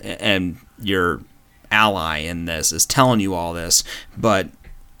 and your ally in this is telling you all this, but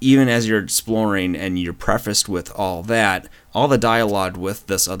even as you're exploring and you're prefaced with all that, all the dialogue with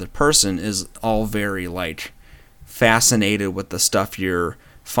this other person is all very like fascinated with the stuff you're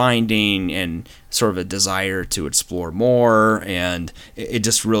finding and sort of a desire to explore more, and it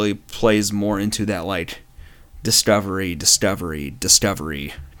just really plays more into that like discovery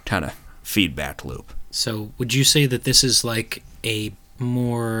kind of feedback loop. So would you say that this is like a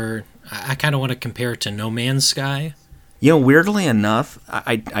more, I kind of want to compare it to No Man's Sky? Weirdly enough,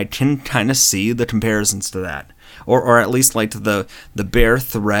 I can kind of see the comparisons to that. Or at least like the bare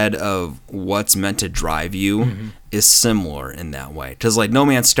thread of what's meant to drive you is similar in that way. Because like No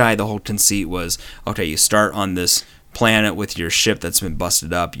Man's Sky, the whole conceit was, okay, you start on this planet with your ship that's been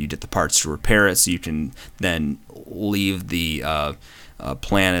busted up, you get the parts to repair it so you can then leave the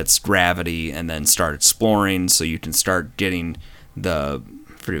planet's gravity and then start exploring so you can start getting the...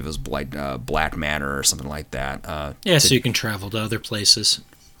 I forget if it was black matter or something like that. So you can travel to other places.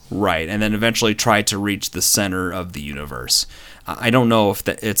 Right, and then eventually try to reach the center of the universe. I don't know if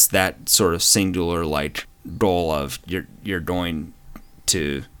it's that sort of singular like goal of you're going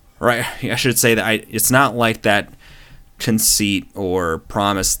to... Right, I should say that it's not like that conceit or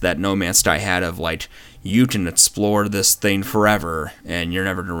promise that No Man's Sky had of like you can explore this thing forever and you're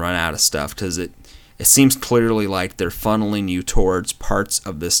never going to run out of stuff, because it seems clearly like they're funneling you towards parts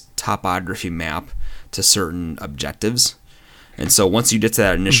of this topography map to certain objectives. And so once you get to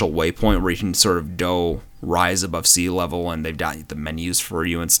that initial waypoint where you can sort of go rise above sea level and they've got the menus for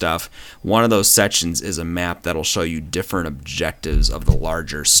you and stuff, one of those sections is a map that'll show you different objectives of the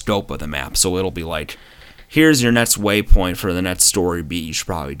larger scope of the map. So it'll be like, here's your next waypoint for the next story beat you should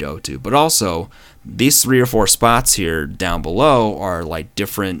probably go to. But also, these 3 or 4 spots here down below are like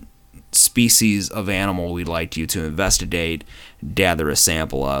different species of animal we'd like you to investigate, gather a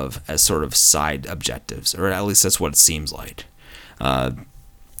sample of as sort of side objectives, or at least that's what it seems like.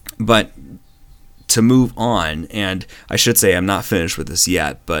 But to move on, and I should say I'm not finished with this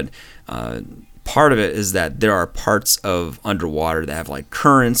yet, but part of it is that there are parts of underwater that have like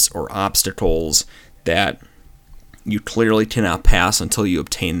currents or obstacles that you clearly cannot pass until you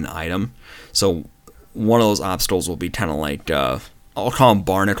obtain an item. So one of those obstacles will be kind of like... I'll call them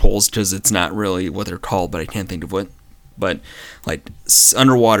barnacles because it's not really what they're called, but I can't think of what. But like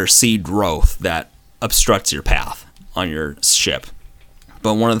underwater sea growth that obstructs your path on your ship.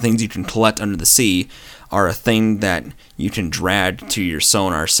 But one of the things you can collect under the sea are a thing that you can drag to your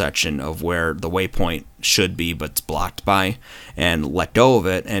sonar section of where the waypoint should be but it's blocked by, and let go of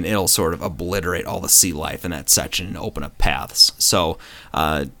it, and it'll sort of obliterate all the sea life in that section and open up paths. So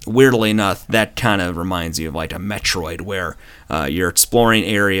weirdly enough, that kind of reminds you of like a Metroid where you're exploring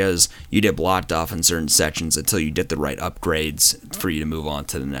areas, you get blocked off in certain sections until you get the right upgrades for you to move on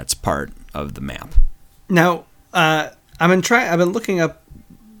to the next part of the map. Now, I've been looking up,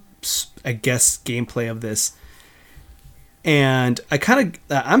 I guess, gameplay of this, and I kind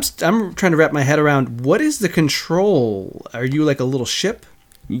of I'm trying to wrap my head around what is the control. Are you like a little ship?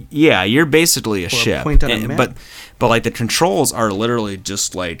 Yeah, you're basically a ship. Point on a map? But like the controls are literally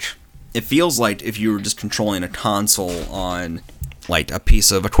just like, it feels like if you were just controlling a console on like a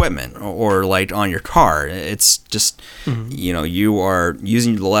piece of equipment or like on your car. It's just you are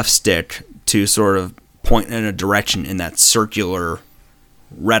using the left stick to sort of point in a direction in that circular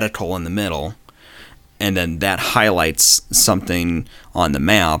reticle in the middle, and then that highlights something on the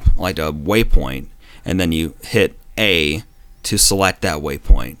map, like a waypoint, and then you hit A to select that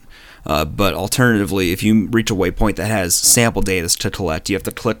waypoint. But alternatively, if you reach a waypoint that has sample data to collect, you have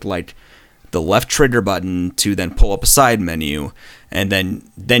to click like the left trigger button to then pull up a side menu, and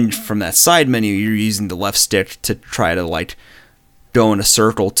then from that side menu, you're using the left stick to try to like go in a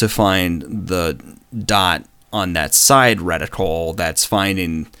circle to find the dot on that side reticle that's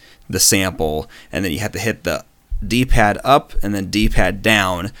finding the sample, and then you have to hit the D-pad up and then D-pad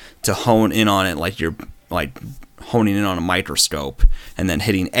down to hone in on it, like you're like honing in on a microscope, and then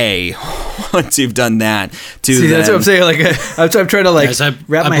hitting A once you've done that. That's what I'm saying. Like I'm trying to like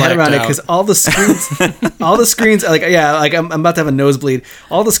wrap my head around it, because all the screens, like I'm about to have a nosebleed.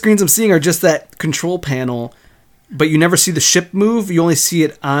 All the screens I'm seeing are just that control panel. But you never see the ship move. You only see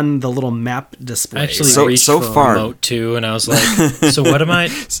it on the little map display. I actually reached for the remote too, and I was like, "So what am I?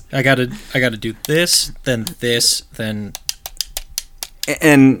 I gotta do this, then this, then."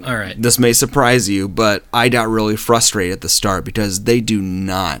 And all right, this may surprise you, but I got really frustrated at the start because they do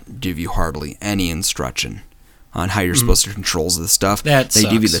not give you hardly any instruction on how you're supposed to control this stuff. That they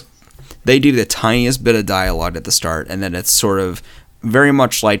give you the tiniest bit of dialogue at the start, and then it's sort of very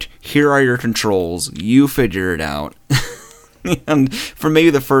much like, here are your controls, you figure it out. And for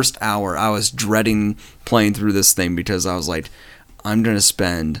maybe the first hour, I was dreading playing through this thing because I was like, I'm going to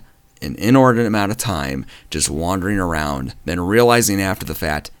spend an inordinate amount of time just wandering around, then realizing after the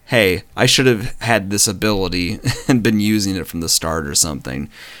fact, hey, I should have had this ability and been using it from the start or something.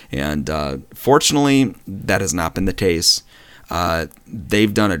 And fortunately, that has not been the case.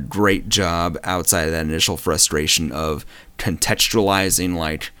 They've done a great job outside of that initial frustration of contextualizing,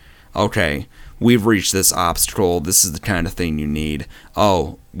 like, okay, we've reached this obstacle, this is the kind of thing you need.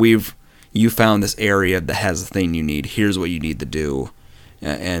 Oh, you found this area that has the thing you need, here's what you need to do.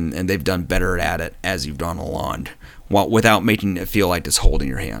 And they've done better at it as you've gone along, without making it feel like it's holding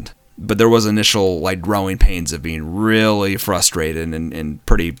your hand. But there was initial like growing pains of being really frustrated and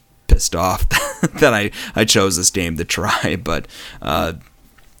pretty pissed off that I chose this game to try. But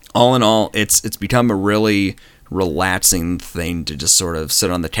all in all, it's become a really relaxing thing to just sort of sit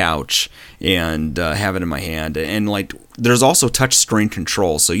on the couch and have it in my hand. And like, there's also touch screen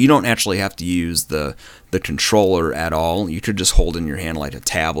control, so you don't actually have to use the controller at all. You could just hold in your hand like a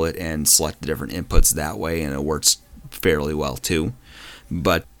tablet and select the different inputs that way, and it works fairly well too.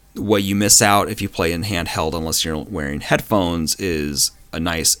 But what you miss out if you play in handheld, unless you're wearing headphones, is a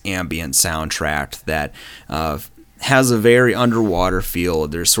nice ambient soundtrack that has a very underwater feel.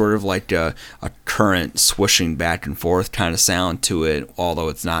 There's sort of like a current swishing back and forth kind of sound to it, although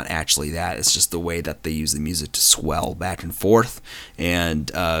it's not actually that. It's just the way that they use the music to swell back and forth,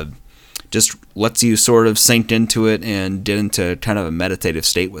 and just lets you sort of sink into it and get into kind of a meditative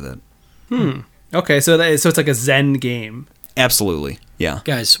state with it. Okay, so it's like a Zen game. Absolutely, yeah.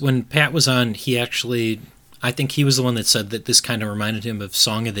 Guys, when Pat was on, I think he was the one that said that this kind of reminded him of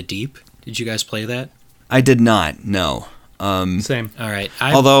Song of the Deep. Did you guys play that? I did not, no. Same. All right.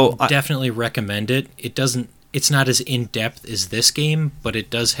 I definitely recommend it. It's not as in-depth as this game, but it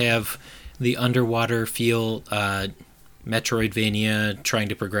does have the underwater feel, Metroidvania, trying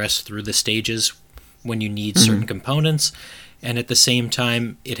to progress through the stages when you need certain components, and at the same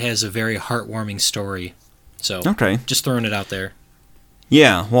time, it has a very heartwarming story. So, just throwing it out there.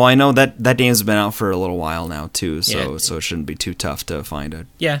 Yeah, well, I know that game's been out for a little while now, too, so it shouldn't be too tough to find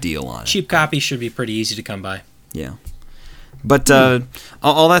a deal on it. Cheap copy should be pretty easy to come by. Yeah. But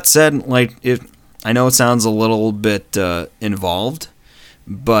all that said, like, I know it sounds a little bit involved,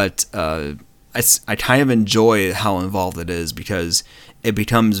 but I kind of enjoy how involved it is, because it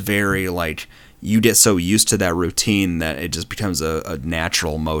becomes very, like, you get so used to that routine that it just becomes a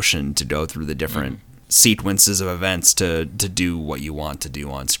natural motion to go through the different sequences of events to do what you want to do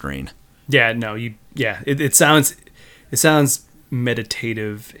on screen. Yeah, no, it sounds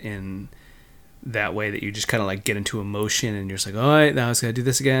meditative in that way, that you just kind of like get into emotion and you're just like, all right, now I was gonna do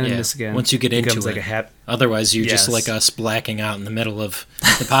this again and this again. Once you get into it, like otherwise you're just like us blacking out in the middle of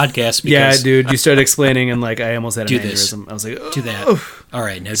the podcast. Because yeah, dude, you started explaining and like I almost had an aneurysm. I was like, do that. All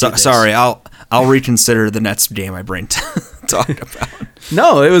right, now do this. Sorry, I'll reconsider the next game I bring to talk about.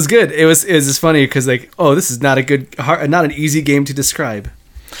 No, it was good. It was just funny because like, oh, this is not an easy game to describe.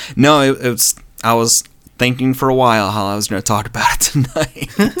 No, it was. I was thinking for a while how I was going to talk about it tonight.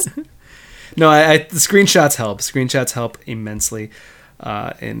 No, the screenshots help. Screenshots help immensely,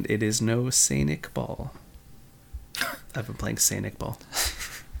 and it is no Sanic Ball. I've been playing Sanic Ball,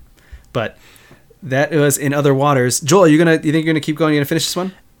 but that was in other waters. Joel, you think you're gonna keep going? You gonna finish this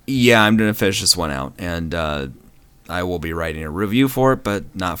one? Yeah, I'm gonna finish this one out, and I will be writing a review for it,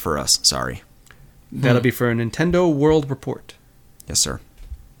 but not for us. Sorry. That'll be for a Nintendo World Report. Yes, sir.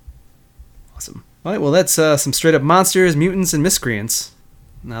 Awesome. All right, well, that's some straight up monsters, mutants, and miscreants.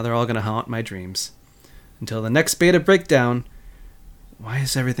 Now they're all going to haunt my dreams. Until the next beta breakdown, why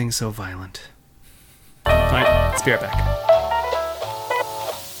is everything so violent? All right, let's be right back.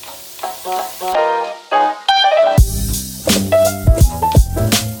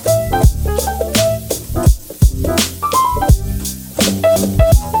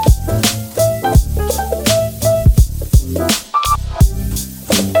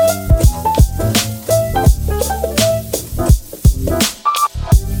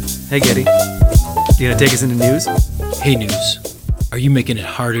 Hey, Getty. You gonna take us into news? Hey, news. Are you making it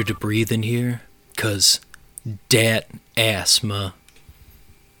harder to breathe in here? 'Cause dat asthma.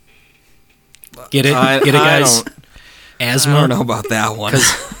 Get it? Get it, guys? Asthma? I don't know about that one.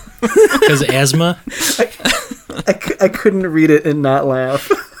 Because asthma? I couldn't read it and not laugh.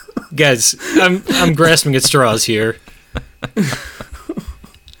 Guys, I'm grasping at straws here.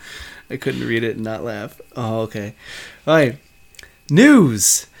 I couldn't read it and not laugh. Oh, okay. All right.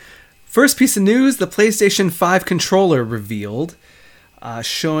 News. First piece of news: the PlayStation 5 controller revealed,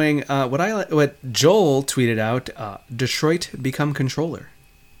 showing what Joel tweeted out: Detroit Become Controller.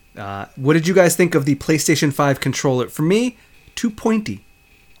 What did you guys think of the PlayStation 5 controller? For me, too pointy.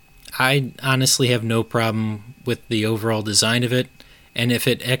 I honestly have no problem with the overall design of it, and if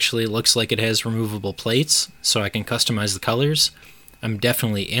it actually looks like it has removable plates, so I can customize the colors, I'm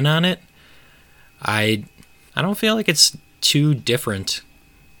definitely in on it. I don't feel like it's too different.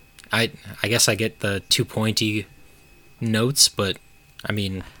 I guess I get the too pointy notes, but I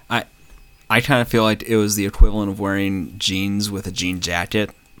mean, I kind of feel like it was the equivalent of wearing jeans with a jean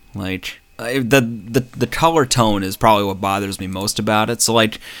jacket. Like the color tone is probably what bothers me most about it. So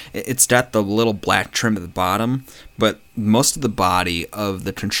like it's got the little black trim at the bottom, but most of the body of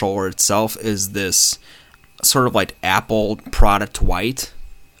the controller itself is this sort of like Apple product white,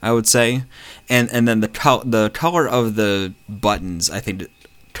 I would say, and then the color of the buttons, I think,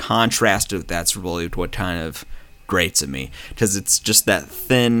 contrasted with that's really what kind of grates at me, because it's just that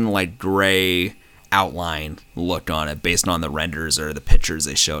thin like gray outline look on it based on the renders or the pictures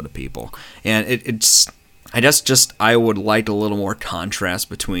they show to people, and I would like a little more contrast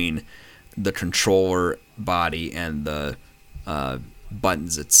between the controller body and the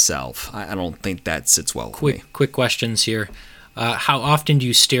buttons itself. I don't think that sits well with me. Quick questions here. How often do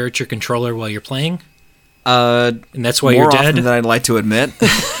you stare at your controller while you're playing? And that's why you're dead? More often than I'd like to admit.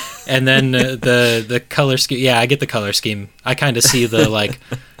 And then the color scheme. Yeah, I get the color scheme. I kind of see the like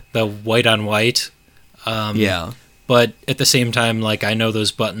the white on white. Yeah. But at the same time, like I know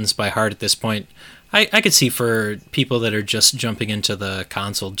those buttons by heart at this point. I could see for people that are just jumping into the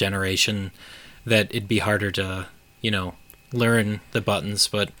console generation that it'd be harder to, learn the buttons.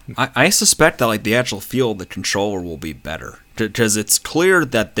 But I suspect that like the actual feel of the controller will be better, because it's clear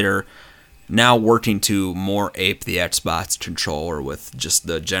that they're now working to more ape the Xbox controller with just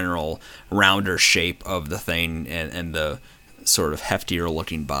the general rounder shape of the thing and the sort of heftier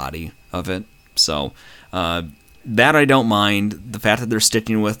looking body of it. So that I don't mind. The fact that they're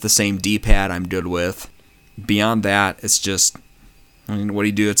sticking with the same D-pad, I'm good with. Beyond that, it's just, I mean, what do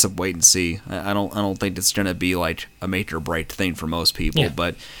you do? It's a wait and see. I don't think it's gonna be like a make or break thing for most people,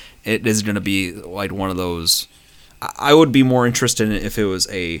 but it is gonna be like one of those. I would be more interested in it if it was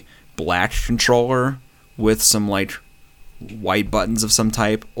a black controller with some like white buttons of some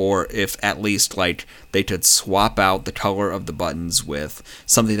type, or if at least like they could swap out the color of the buttons with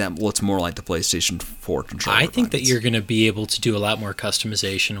something that looks more like the PlayStation 4 controller. I think that you're going to be able to do a lot more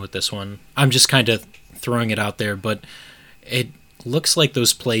customization with this one. I'm just kind of throwing it out there, but it looks like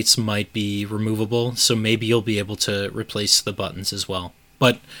those plates might be removable, so maybe you'll be able to replace the buttons as well.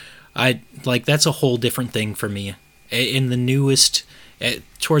 But that's a whole different thing for me. In the newest,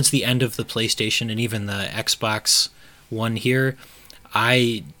 towards the end of the PlayStation and even the Xbox One here,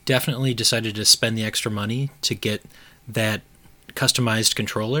 I definitely decided to spend the extra money to get that customized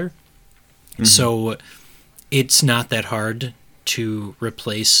controller. Mm-hmm. So it's not that hard to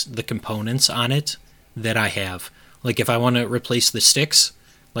replace the components on it that I have. Like if I want to replace the sticks,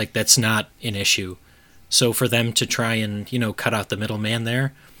 like that's not an issue. So for them to try and, cut out the middleman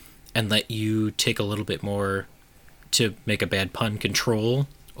there and let you take a little bit more, to make a bad pun, control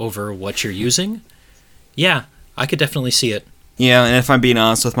over what you're using, yeah, I could definitely see it. Yeah, and if I'm being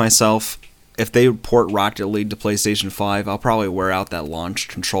honest with myself, if they port Rocket League to PlayStation 5, I'll probably wear out that launch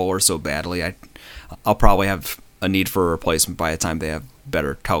controller so badly, I'll probably have a need for a replacement by the time they have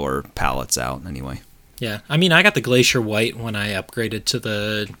better color palettes out anyway. Yeah, I mean, I got the Glacier White when I upgraded to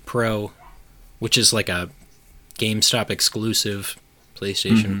the Pro, which is like a GameStop exclusive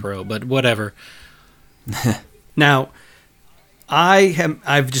PlayStation Pro, but whatever. Now,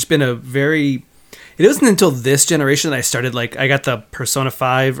 I've just been it wasn't until this generation that I started, I got the Persona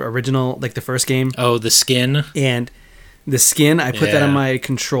 5 original, the first game. Oh, the skin. And the skin, I put that on my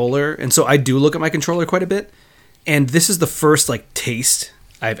controller, and so I do look at my controller quite a bit. And this is the first, taste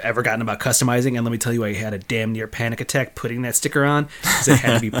I've ever gotten about customizing, and let me tell you, I had a damn near panic attack putting that sticker on, because it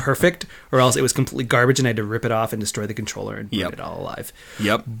had to be perfect, or else it was completely garbage, and I had to rip it off and destroy the controller and burn it all alive.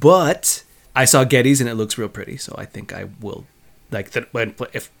 Yep. But I saw Getty's, and it looks real pretty, so I think I will. When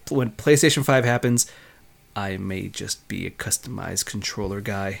PlayStation 5 happens, I may just be a customized controller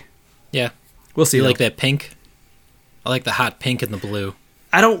guy. Yeah. We'll see. You like that pink? I like the hot pink and the blue.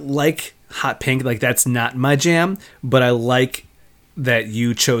 I don't like hot pink. That's not my jam, but I like that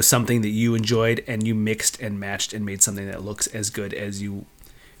you chose something that you enjoyed and you mixed and matched and made something that looks as good as you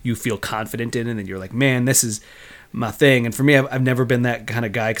feel confident in, and you're like, man, this is my thing. And for me, I've never been that kind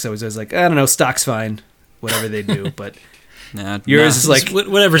of guy, because I was always like, I don't know, stock's fine, whatever they do, but... Yours is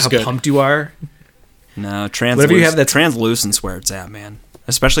whatever's how good. Pumped you are. No, translucence where it's at, man.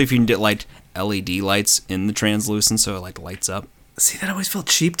 especially if you can get like LED lights in the translucent, so it like lights up. See, that always felt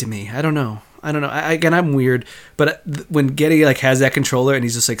cheap to me. I don't know. Again, I'm weird, but when Getty like has that controller and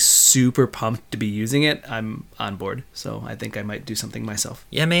he's just like super pumped to be using it, I'm on board. So I think I might do something myself.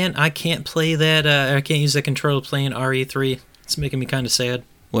 Yeah, man, I can't play that. I can't use that controller playing RE3. It's making me kind of sad.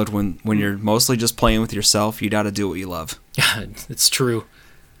 Look, when you're mostly just playing with yourself, you got to do what you love. Yeah, it's true.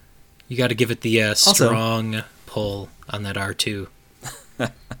 You got to give it the strong pull on that R2.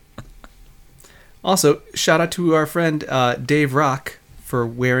 Also, shout out to our friend Dave Rock for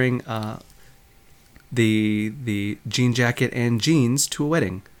wearing the jean jacket and jeans to a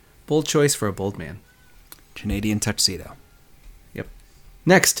wedding. Bold choice for a bold man. Canadian tuxedo. Yep.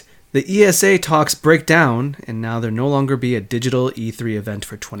 Next, the ESA talks break down, and now there no longer be a digital E3 event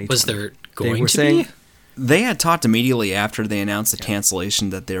for 2020. Was there going to be? They had talked immediately after they announced the cancellation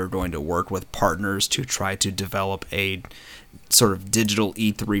that they were going to work with partners to try to develop a sort of digital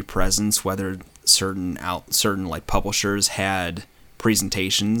E3 presence, whether certain like publishers had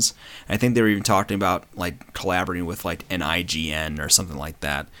presentations. I think they were even talking about like collaborating with like an IGN or something like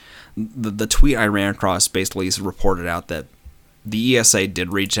that. The tweet I ran across basically reported out that the ESA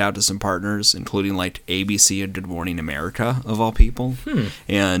did reach out to some partners, including like ABC and Good Morning America, of all people.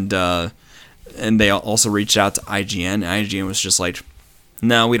 And they also reached out to IGN. IGN was just like,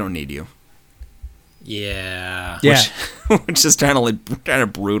 no, we don't need you. Yeah. Which is kind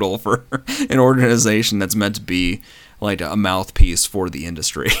of brutal for an organization that's meant to be like a mouthpiece for the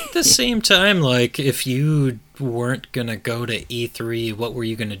industry. At the same time, like, if you weren't going to go to E3, what were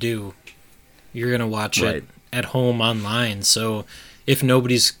you going to do? You're going to watch it at home online. So if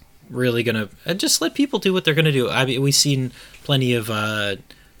nobody's really going to... just let people do what they're going to do. I mean, we've seen plenty of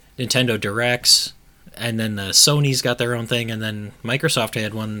Nintendo Directs, and then the Sony's got their own thing, and then Microsoft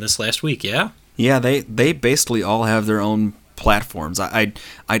had one this last week, yeah? Yeah, they basically all have their own platforms. I'd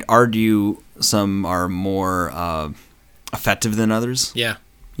argue some are more effective than others. Yeah.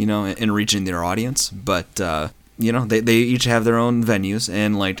 You know, in reaching their audience, but you know, they each have their own venues,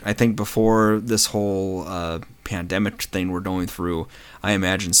 and like I think before this whole pandemic thing we're going through, I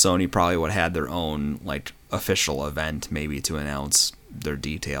imagine Sony probably would have had their own like official event maybe to announce their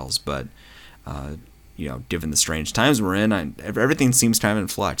details, but you know, given the strange times we're in, everything seems kind of in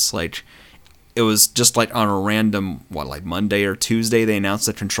flux. Like, it was just like on a random, like Monday or Tuesday, they announced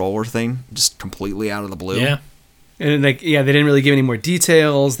the controller thing, just completely out of the blue. Yeah. And like, yeah, they didn't really give any more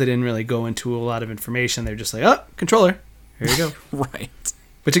details. They didn't really go into a lot of information. They're just like, oh, controller. Here you go. Right.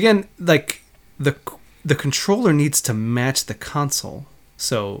 Which again, like the controller needs to match the console.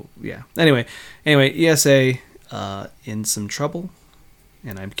 So yeah. Anyway, ESA in some trouble,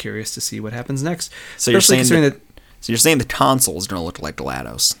 and I'm curious to see what happens next. So you're saying the console is going to look like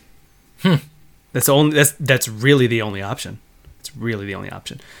GLaDOS. That's really the only option. It's really the only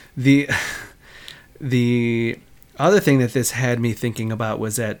option. The other thing that this had me thinking about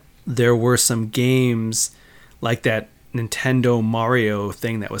was that there were some games like that Nintendo Mario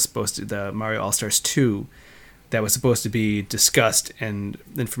thing that was supposed to, the Mario All-Stars 2, that was supposed to be discussed and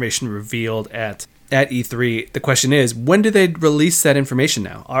information revealed at E3. The question is, when do they release that information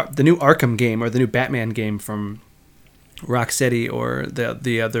now? The new Arkham game or the new Batman game from Rocksteady or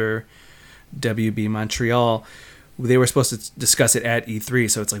the other WB Montreal, they were supposed to discuss it at E3.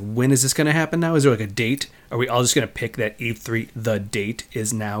 So it's like, when is this going to happen now? Is there like a date? Are we all just going to pick that E3, the date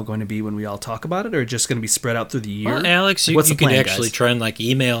is now going to be when we all talk about it, or just going to be spread out through the year? Well, Alex, like, you could actually try and like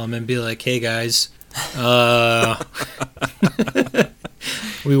email them and be like, hey guys,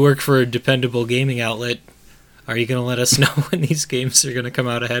 we work for a dependable gaming outlet. Are you going to let us know when these games are going to come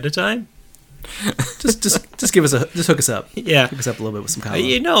out ahead of time? Just give us just hook us up. Yeah, hook us up a little bit with some content.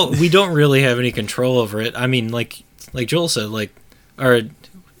 You know, we don't really have any control over it. I mean, like Joel said,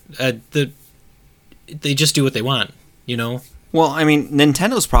 they just do what they want. You know. Well, I mean,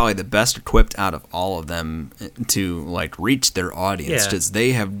 Nintendo's probably the best equipped out of all of them to like reach their audience, because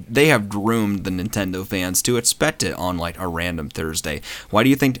they have groomed the Nintendo fans to expect it on like a random Thursday. Why do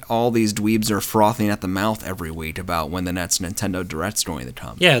you think all these dweebs are frothing at the mouth every week about when the next Nintendo Direct's going to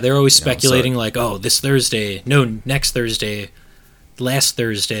come? Yeah, they're always speculating like, oh, this Thursday, no, next Thursday, last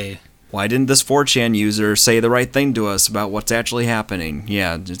Thursday. Why didn't this 4chan user say the right thing to us about what's actually happening?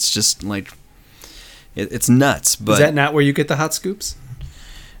 Yeah, it's just like... It's nuts, but... Is that not where you get the hot scoops?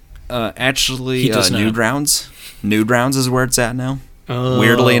 Actually, Newgrounds is where it's at now. Oh.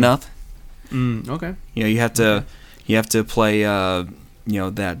 Weirdly enough. Okay. You know, you have to play,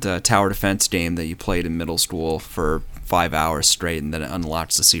 that tower defense game that you played in middle school for 5 hours straight, and then it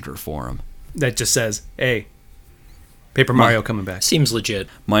unlocks the secret forum. That just says, hey, Paper Mario coming back. Seems legit.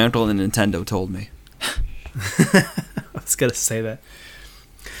 My uncle at Nintendo told me. I was going to say that.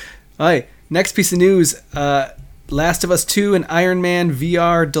 All right, next piece of news. Last of Us 2 and Iron Man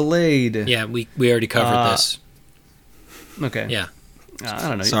VR delayed. Yeah, we already covered this. Okay. Yeah. I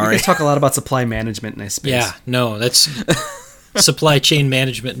don't know. Sorry. You guys talk a lot about supply management in this space. Yeah, no, that's supply chain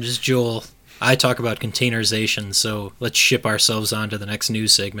management and just Joel. I talk about containerization, so let's ship ourselves on to the next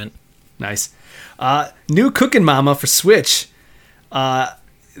news segment. Nice. New Cooking Mama for Switch.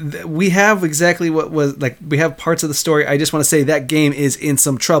 We have exactly what was like. We have parts of the story. I just want to say that game is in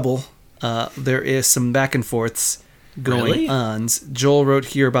some trouble. There is some back and forths going on. Joel wrote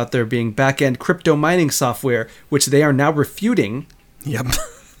here about there being back-end crypto mining software, which they are now refuting. Yep.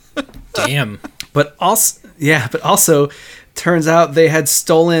 Damn. But also, turns out they had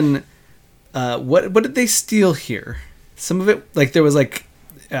stolen. What did they steal here? Some of it, like there was like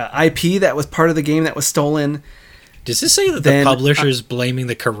IP that was part of the game that was stolen. Does this say that the publisher's blaming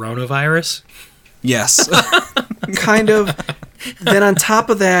the coronavirus? Yes. Kind of. Then on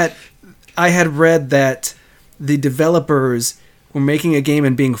top of that, I had read that the developers were making a game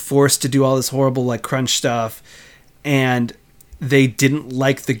and being forced to do all this horrible like crunch stuff, and they didn't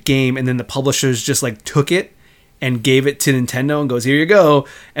like the game, and then the publishers just like took it and gave it to Nintendo and goes, here you go.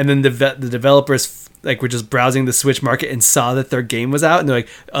 And then the developers like were just browsing the Switch market and saw that their game was out, and they're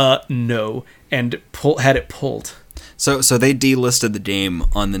like, no, and had it pulled. So they delisted the game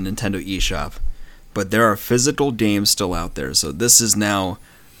on the Nintendo eShop, but there are physical games still out there. So this is now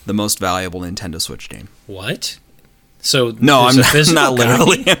the most valuable Nintendo Switch game. What? So no, I'm not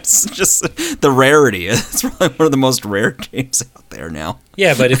literally. It's just the rarity. It's probably one of the most rare games out there now.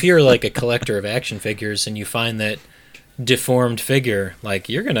 Yeah, but if you're like a collector of action figures and you find that deformed figure, like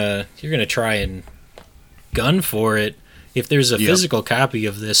you're gonna try and gun for it. If there's a physical copy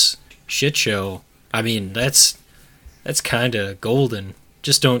of this shit show, I mean that's kind of golden.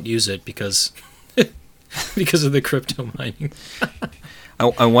 Just don't use it because of the crypto mining.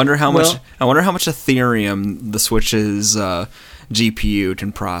 I wonder how much. I wonder how much Ethereum the Switch's GPU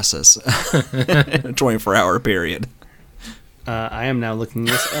can process in a 24-hour period. I am now looking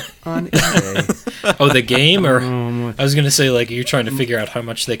this up on eBay. Oh, the game, or I was gonna say like you're trying to figure out how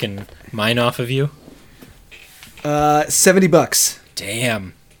much they can mine off of you. $70.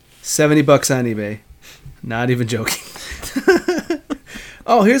 Damn. $70 on eBay. Not even joking.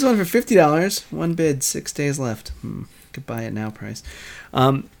 Oh, here's one for $50. One bid, 6 days left. Could buy it now price.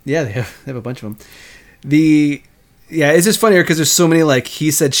 Yeah, they have a bunch of them. It's just funnier because there's so many like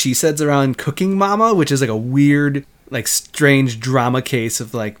he said, she said's around Cooking Mama, which is like a weird, like strange drama case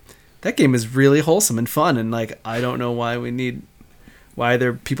of like that game is really wholesome and fun, and like I don't know why there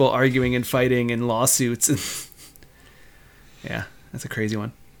are people arguing and fighting and lawsuits. And yeah, that's a crazy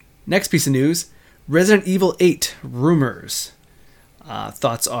one. Next piece of news: Resident Evil 8 rumors.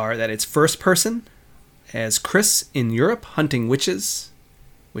 Thoughts are that it's first person as Chris in Europe hunting witches,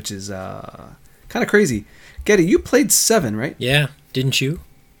 which is kind of crazy. Getty, you played 7, right? Yeah, didn't you?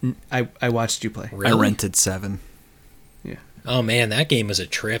 I watched you play. Really? I rented 7. Yeah. Oh man, that game was a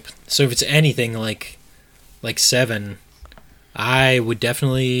trip. So if it's anything like 7, I would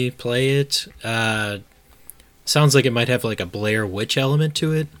definitely play it. Sounds like it might have like a Blair Witch element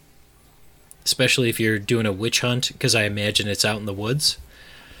to it, especially if you're doing a witch hunt, because I imagine it's out in the woods.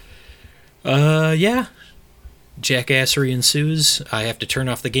 Yeah. Jackassery ensues. I have to turn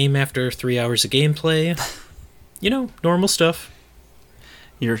off the game after 3 hours of gameplay. Normal stuff.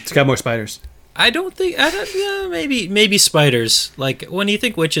 It's got more spiders. Maybe spiders. Like, when you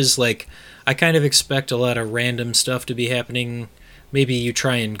think witches, like, I kind of expect a lot of random stuff to be happening. Maybe you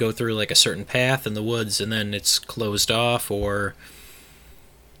try and go through, like, a certain path in the woods and then it's closed off, or,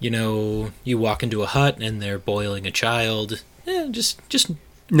 you walk into a hut and they're boiling a child. Just...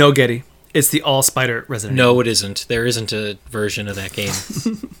 No, Getty. It's the all-spider Resident Evil. No, Evil. it isn't. There isn't a version of that game.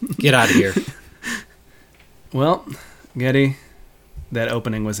 Get out of here. Well, Getty, that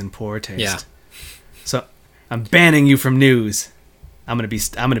opening was in poor taste. Yeah. So I'm banning you from news. I'm gonna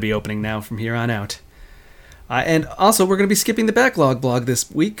be opening now from here on out. And also, we're gonna be skipping the backlog blog this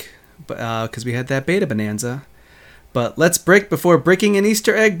week, because we had that beta bonanza. But let's break before breaking an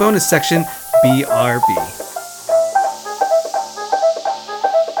Easter egg bonus section. BRB.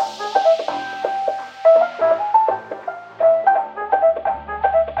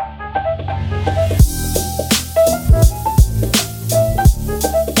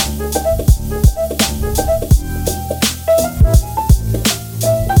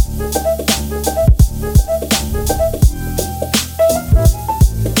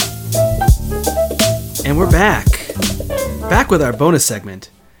 And we're back with our bonus segment.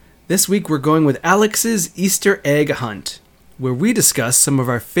 This week we're going with Alex's Easter Egg Hunt, where we discuss some of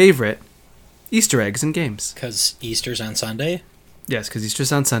our favorite Easter eggs in games. Because Easter's on Sunday? Yes, because he's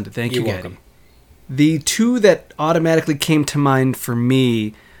just on Sunday. Thank you, You're Gaddy. welcome. The two that automatically came to mind for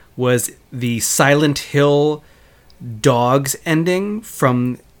me was the Silent Hill dogs ending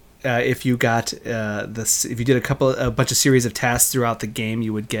from if you got if you did a bunch of series of tasks throughout the game,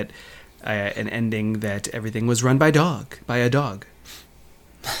 you would get an ending that everything was run by a dog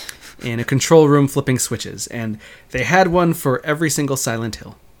in a control room flipping switches, and they had one for every single Silent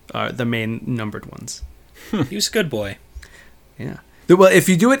Hill, the main numbered ones. He was a good boy. Yeah. Well, if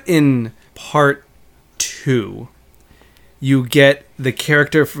you do it in part 2, you get the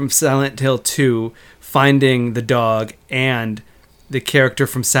character from Silent Hill 2 finding the dog and the character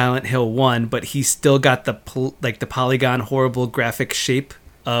from Silent Hill 1, but he's still got the polygon horrible graphic shape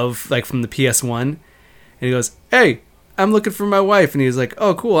of like from the PS1. And he goes, "Hey, I'm looking for my wife." And he's like,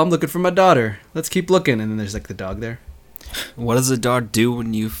 "Oh, cool, I'm looking for my daughter. Let's keep looking." And then there's like the dog there. What does the dog do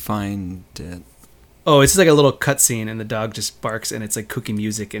when you find it? Oh, it's just like a little cutscene, and the dog just barks, and it's like cookie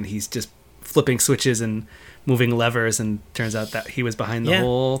music, and he's just flipping switches and moving levers, and turns out that he was behind the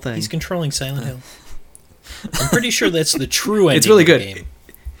whole thing. He's controlling Silent Hill. I'm pretty sure that's the true ending. It's really good. Of the game.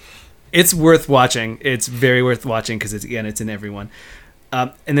 It's worth watching. It's very worth watching because it's in every one.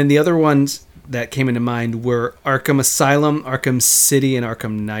 And then the other ones that came into mind were Arkham Asylum, Arkham City, and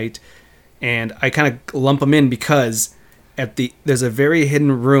Arkham Knight. And I kind of lump them in because there's a very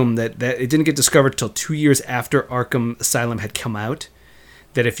hidden room that it didn't get discovered till 2 years after Arkham Asylum had come out.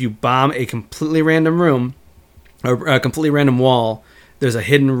 That if you bomb a completely random room or a completely random wall, there's a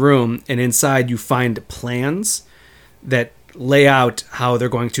hidden room, and inside you find plans that lay out how they're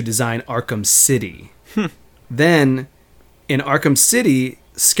going to design Arkham City. Then in Arkham City,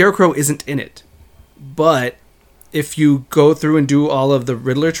 Scarecrow isn't in it. But if you go through and do all of the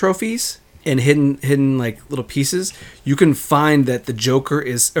Riddler trophies and hidden like little pieces, you can find that the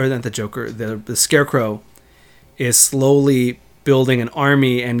Scarecrow is slowly building an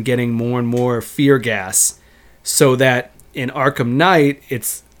army and getting more and more fear gas, so that in Arkham Knight,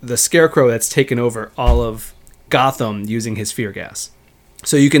 it's the Scarecrow that's taken over all of Gotham using his fear gas.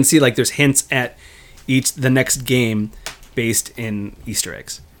 So you can see like there's hints at the next game based in Easter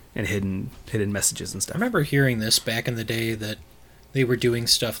eggs and hidden messages and stuff. I remember hearing this back in the day that they were doing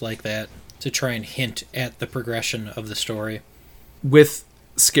stuff like that to try and hint at the progression of the story. With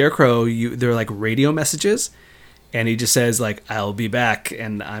Scarecrow, they're like radio messages, and he just says like, "I'll be back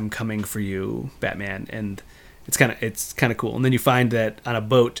and I'm coming for you, Batman." And it's kind of cool. And then you find that on a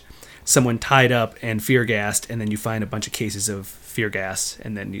boat, someone tied up and fear gassed, and then you find a bunch of cases of fear gas,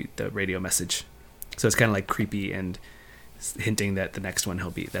 and then the radio message. So it's kind of like creepy and hinting that the next one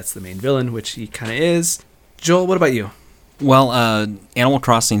that's the main villain, which he kind of is. Joel, what about you? Well, Animal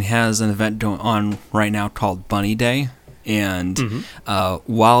Crossing has an event going on right now called Bunny Day, and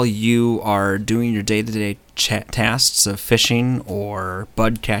while you are doing your day-to-day tasks of fishing or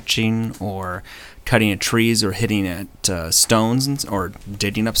bud catching or cutting at trees or hitting at stones or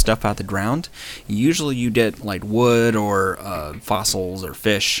digging up stuff out of the ground, usually you get like wood or fossils or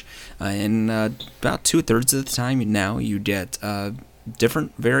fish, and about 2/3 of the time now you get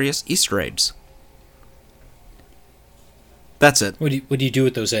different various Easter eggs. That's it. What do you do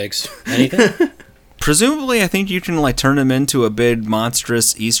with those eggs? Anything? Presumably, I think you can like turn them into a big,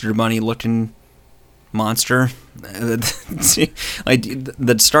 monstrous Easter bunny looking monster. Like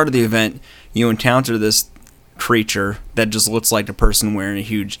the start of the event, you encounter this creature that just looks like a person wearing a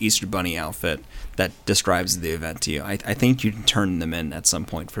huge Easter bunny outfit that describes the event to you. I think you can turn them in at some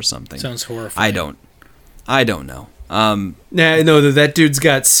point for something. Sounds horrifying. I don't know. No, that dude's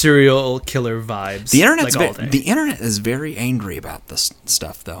got serial killer vibes. The internet is very angry about this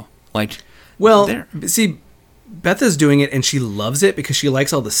stuff, though. See, Beth is doing it, and she loves it because she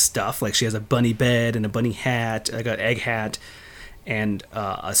likes all the stuff. Like, she has a bunny bed and a bunny hat, like an egg hat, and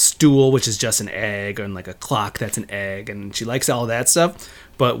a stool, which is just an egg, and like a clock that's an egg, and she likes all that stuff.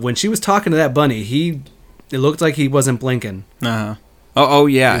 But when she was talking to that bunny, it looked like he wasn't blinking. Oh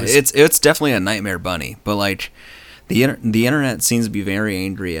yeah, it's definitely a nightmare bunny. But like, the internet seems to be very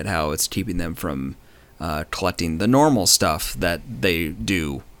angry at how it's keeping them from collecting the normal stuff that they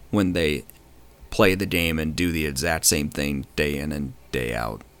do when they play the game and do the exact same thing day in and day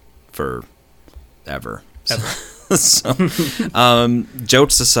out forever. So,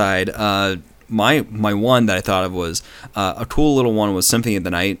 jokes aside, my one that I thought of was a cool little one was Symphony of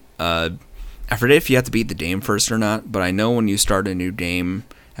the Night. I forget if you have to beat the game first or not, but I know when you start a new game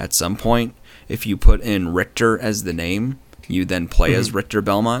at some point, if you put in Richter as the name, you then play as Richter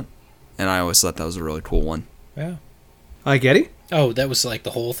Belmont, and I always thought that was a really cool one. Yeah. I get it. Oh, that was like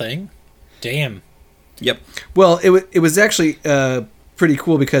the whole thing? Damn. Yep. Well, it was actually pretty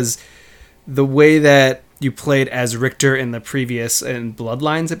cool because the way that you played as Richter in the previous in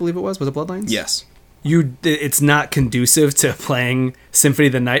Bloodlines, I believe it was. Was it Bloodlines? Yes. It's not conducive to playing Symphony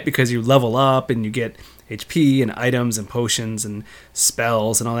of the Night because you level up and you get HP and items and potions and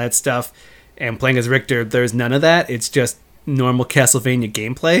spells and all that stuff. And playing as Richter, there's none of that. It's just normal Castlevania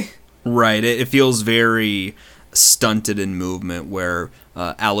gameplay. Right. It feels very stunted in movement, where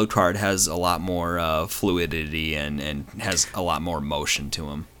Alucard has a lot more fluidity and has a lot more motion to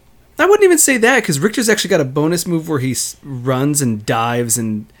him. I wouldn't even say that, because Richter's actually got a bonus move where he runs and dives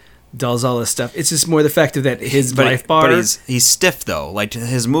and does all this stuff. It's just more the fact of that his life bar. But he's stiff, though. Like,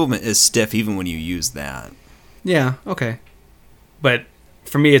 his movement is stiff even when you use that. Yeah, okay. But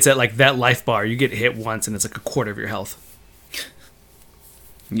for me, it's at like that life bar. You get hit once and it's like a quarter of your health.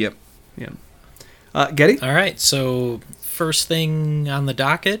 Yep. Yeah. Getty? All right, so first thing on the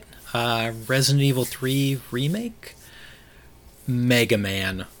docket, Resident Evil 3 Remake. Mega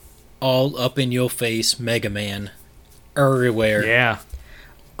Man. All up in your face, Mega Man. Everywhere. Yeah.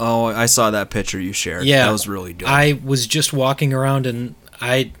 Oh, I saw that picture you shared. Yeah. That was really dope. I was just walking around and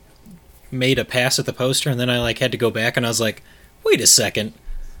I made a pass at the poster, and then I like had to go back and I was like, wait a second.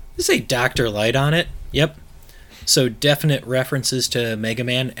 Does it say Dr. Light on it? Yep. So definite references to Mega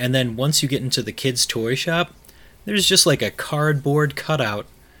Man. And then once you get into the kids' toy shop, there's just like a cardboard cutout.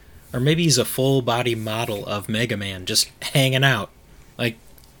 Or maybe he's a full body model of Mega Man just hanging out. Like,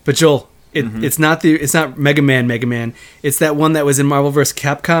 but Joel, it's not Mega Man. It's that one that was in Marvel vs.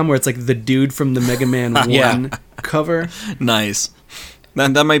 Capcom where it's like the dude from the Mega Man 1 cover. Nice.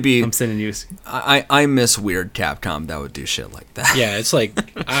 That might be. I'm sending you. I miss weird Capcom that would do shit like that. yeah, it's like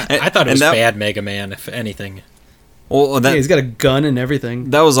I thought it was bad Mega Man, if anything. Well, he's got a gun and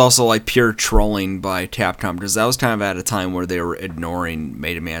everything. That was also like pure trolling by Capcom, because that was kind of at a time where they were ignoring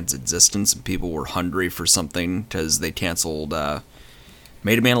Mega Man's existence and people were hungry for something because they canceled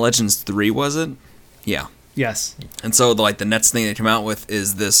Mega Man Legends 3, was it? Yeah. Yes. And so the next thing they come out with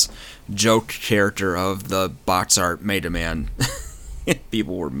is this joke character of the box art Mega Man.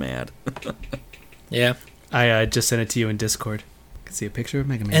 People were mad. Yeah. I just sent it to you in Discord. See a picture of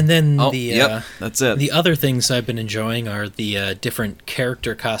Mega Man. And then that's it. The other things I've been enjoying are the different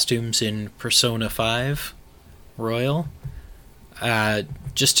character costumes in Persona 5 Royal.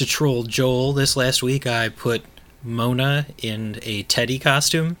 Just to troll Joel, this last week I put Mona in a Teddy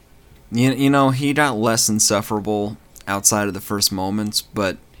costume. You know, he got less insufferable outside of the first moments,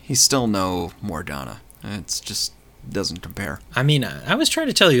 but he's still no Morgana. It's just doesn't compare. I mean, I was trying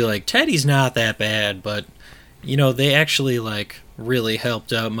to tell you, like, Teddy's not that bad, but you know, they actually like really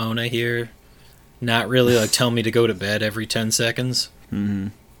helped out Mona here. Not really like tell me to go to bed every 10 seconds. Mm-hmm.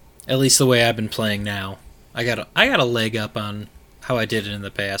 At least the way I've been playing now. I got a leg up on how I did it in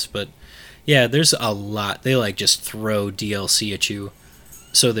the past, but yeah, there's a lot. They like just throw DLC at you.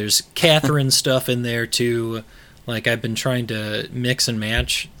 So there's Catherine stuff in there too. Like, I've been trying to mix and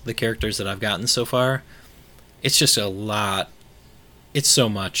match the characters that I've gotten so far. It's just a lot. It's so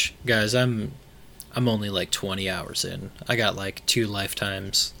much. Guys, I'm only like 20 hours in. I got like 2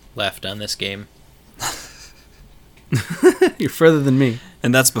 lifetimes left on this game. You're further than me.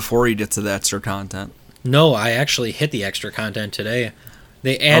 And that's before you get to the extra content. No, I actually hit the extra content today.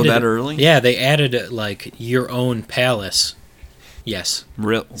 They added that early? Yeah, they added like your own palace. Yes.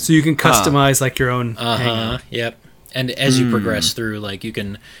 Real. So you can customize like your own hangout. Yep. And as you progress through, like you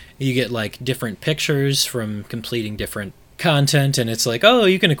get like different pictures from completing different content, and it's like, oh,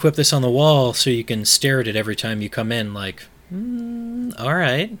 you can equip this on the wall so you can stare at it every time you come in. Like, all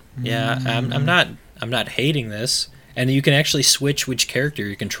right, yeah, I'm not hating this. And you can actually switch which character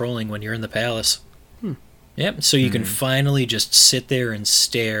you're controlling when you're in the palace. Yep. So you can finally just sit there and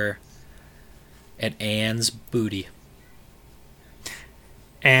stare at Anne's booty.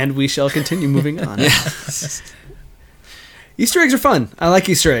 And we shall continue moving on. Easter eggs are fun. I like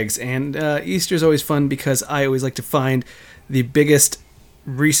Easter eggs, and Easter's always fun because I always like to find the biggest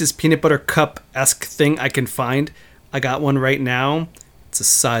Reese's Peanut Butter Cup-esque thing I can find. I got one right now. It's the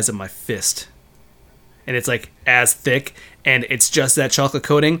size of my fist. And it's like as thick, and it's just that chocolate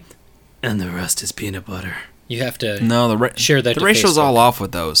coating, and the rest is peanut butter. You have to share that. The ratio's all off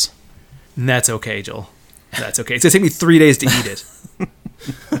with those. And that's okay, Joel. That's okay. It's going to take me 3 days to eat it.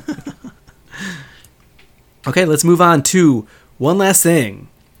 Okay, let's move on to one last thing.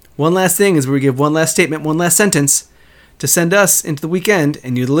 One last thing is where we give one last statement, one last sentence to send us into the weekend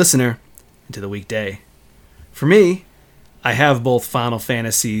and you, the listener, into the weekday. For me, I have both Final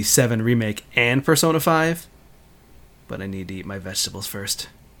Fantasy VII Remake and Persona 5, but I need to eat my vegetables first.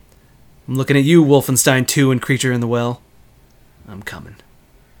 I'm looking at you, Wolfenstein 2 and Creature in the Well. I'm coming.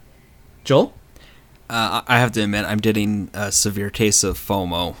 Joel? I have to admit, I'm getting a severe case of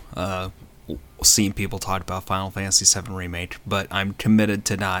FOMO seen people talk about Final Fantasy VII Remake, but I'm committed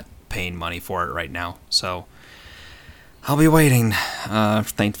to not paying money for it right now. So I'll be waiting.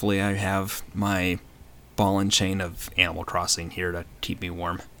 Thankfully, I have my ball and chain of Animal Crossing here to keep me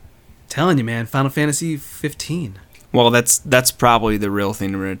warm. Telling you, man, Final Fantasy 15. Well, that's probably the real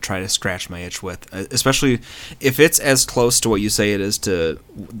thing I'm going to try to scratch my itch with, especially if it's as close to what you say it is to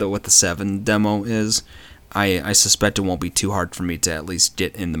what the 7 demo is. I suspect it won't be too hard for me to at least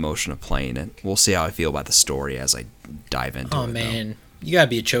get in the motion of playing it. We'll see how I feel about the story as I dive into it. Oh, man. You gotta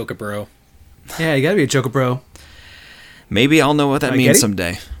be a Chocobro. Yeah, you gotta be a Chocobro. Maybe I'll know what that means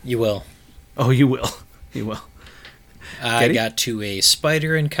someday. You will. Oh, you will. You will. I got to a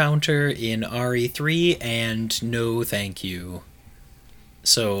spider encounter in RE3, and no thank you.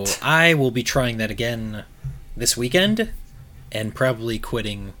 So I will be trying that again this weekend, and probably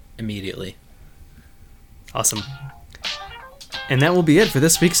quitting immediately. Awesome. And that will be it for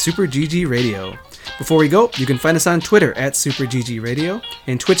this week's Super GG Radio. Before we go, you can find us on Twitter at Super GG Radio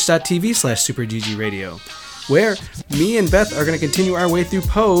and twitch.tv/Super GG Radio, where me and Beth are going to continue our way through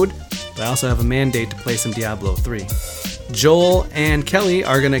Pode, but I also have a mandate to play some Diablo 3. Joel and Kelly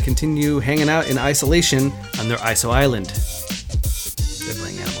are going to continue hanging out in isolation on their ISO Island. They're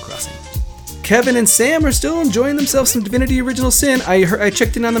playing Animal Crossing. Kevin and Sam are still enjoying themselves some Divinity Original Sin. I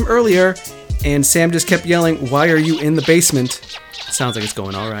checked in on them earlier, and Sam just kept yelling, "Why are you in the basement?" Sounds like it's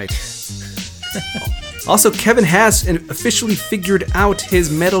going all right. Also, Kevin has officially figured out his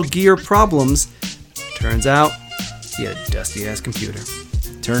Metal Gear problems. Turns out, he had a dusty-ass computer.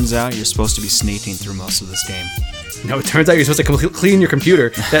 Turns out you're supposed to be sneaking through most of this game. No, it turns out you're supposed to clean your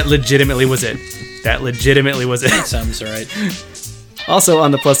computer. That legitimately was it. That sounds right. Also,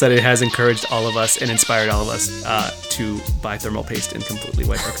 on the plus side, it has encouraged all of us and inspired all of us to buy thermal paste and completely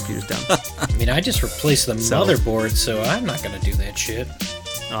wipe our computers down. I mean, I just replaced the motherboard, so I'm not going to do that shit.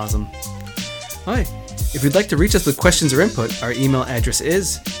 Awesome. All right. If you'd like to reach us with questions or input, our email address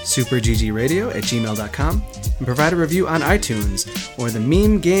is superggradio@gmail.com, and provide a review on iTunes or the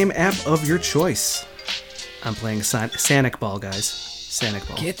meme game app of your choice. I'm playing Sonic Ball, guys. Sonic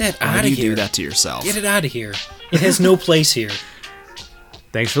Ball. Get that out of here. Why do you do that to yourself? Get it out of here. It has no place here.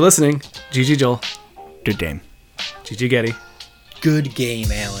 Thanks for listening. GG Joel. Good game. GG Getty. Good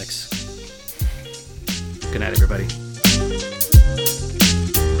game, Alex. Good night, everybody.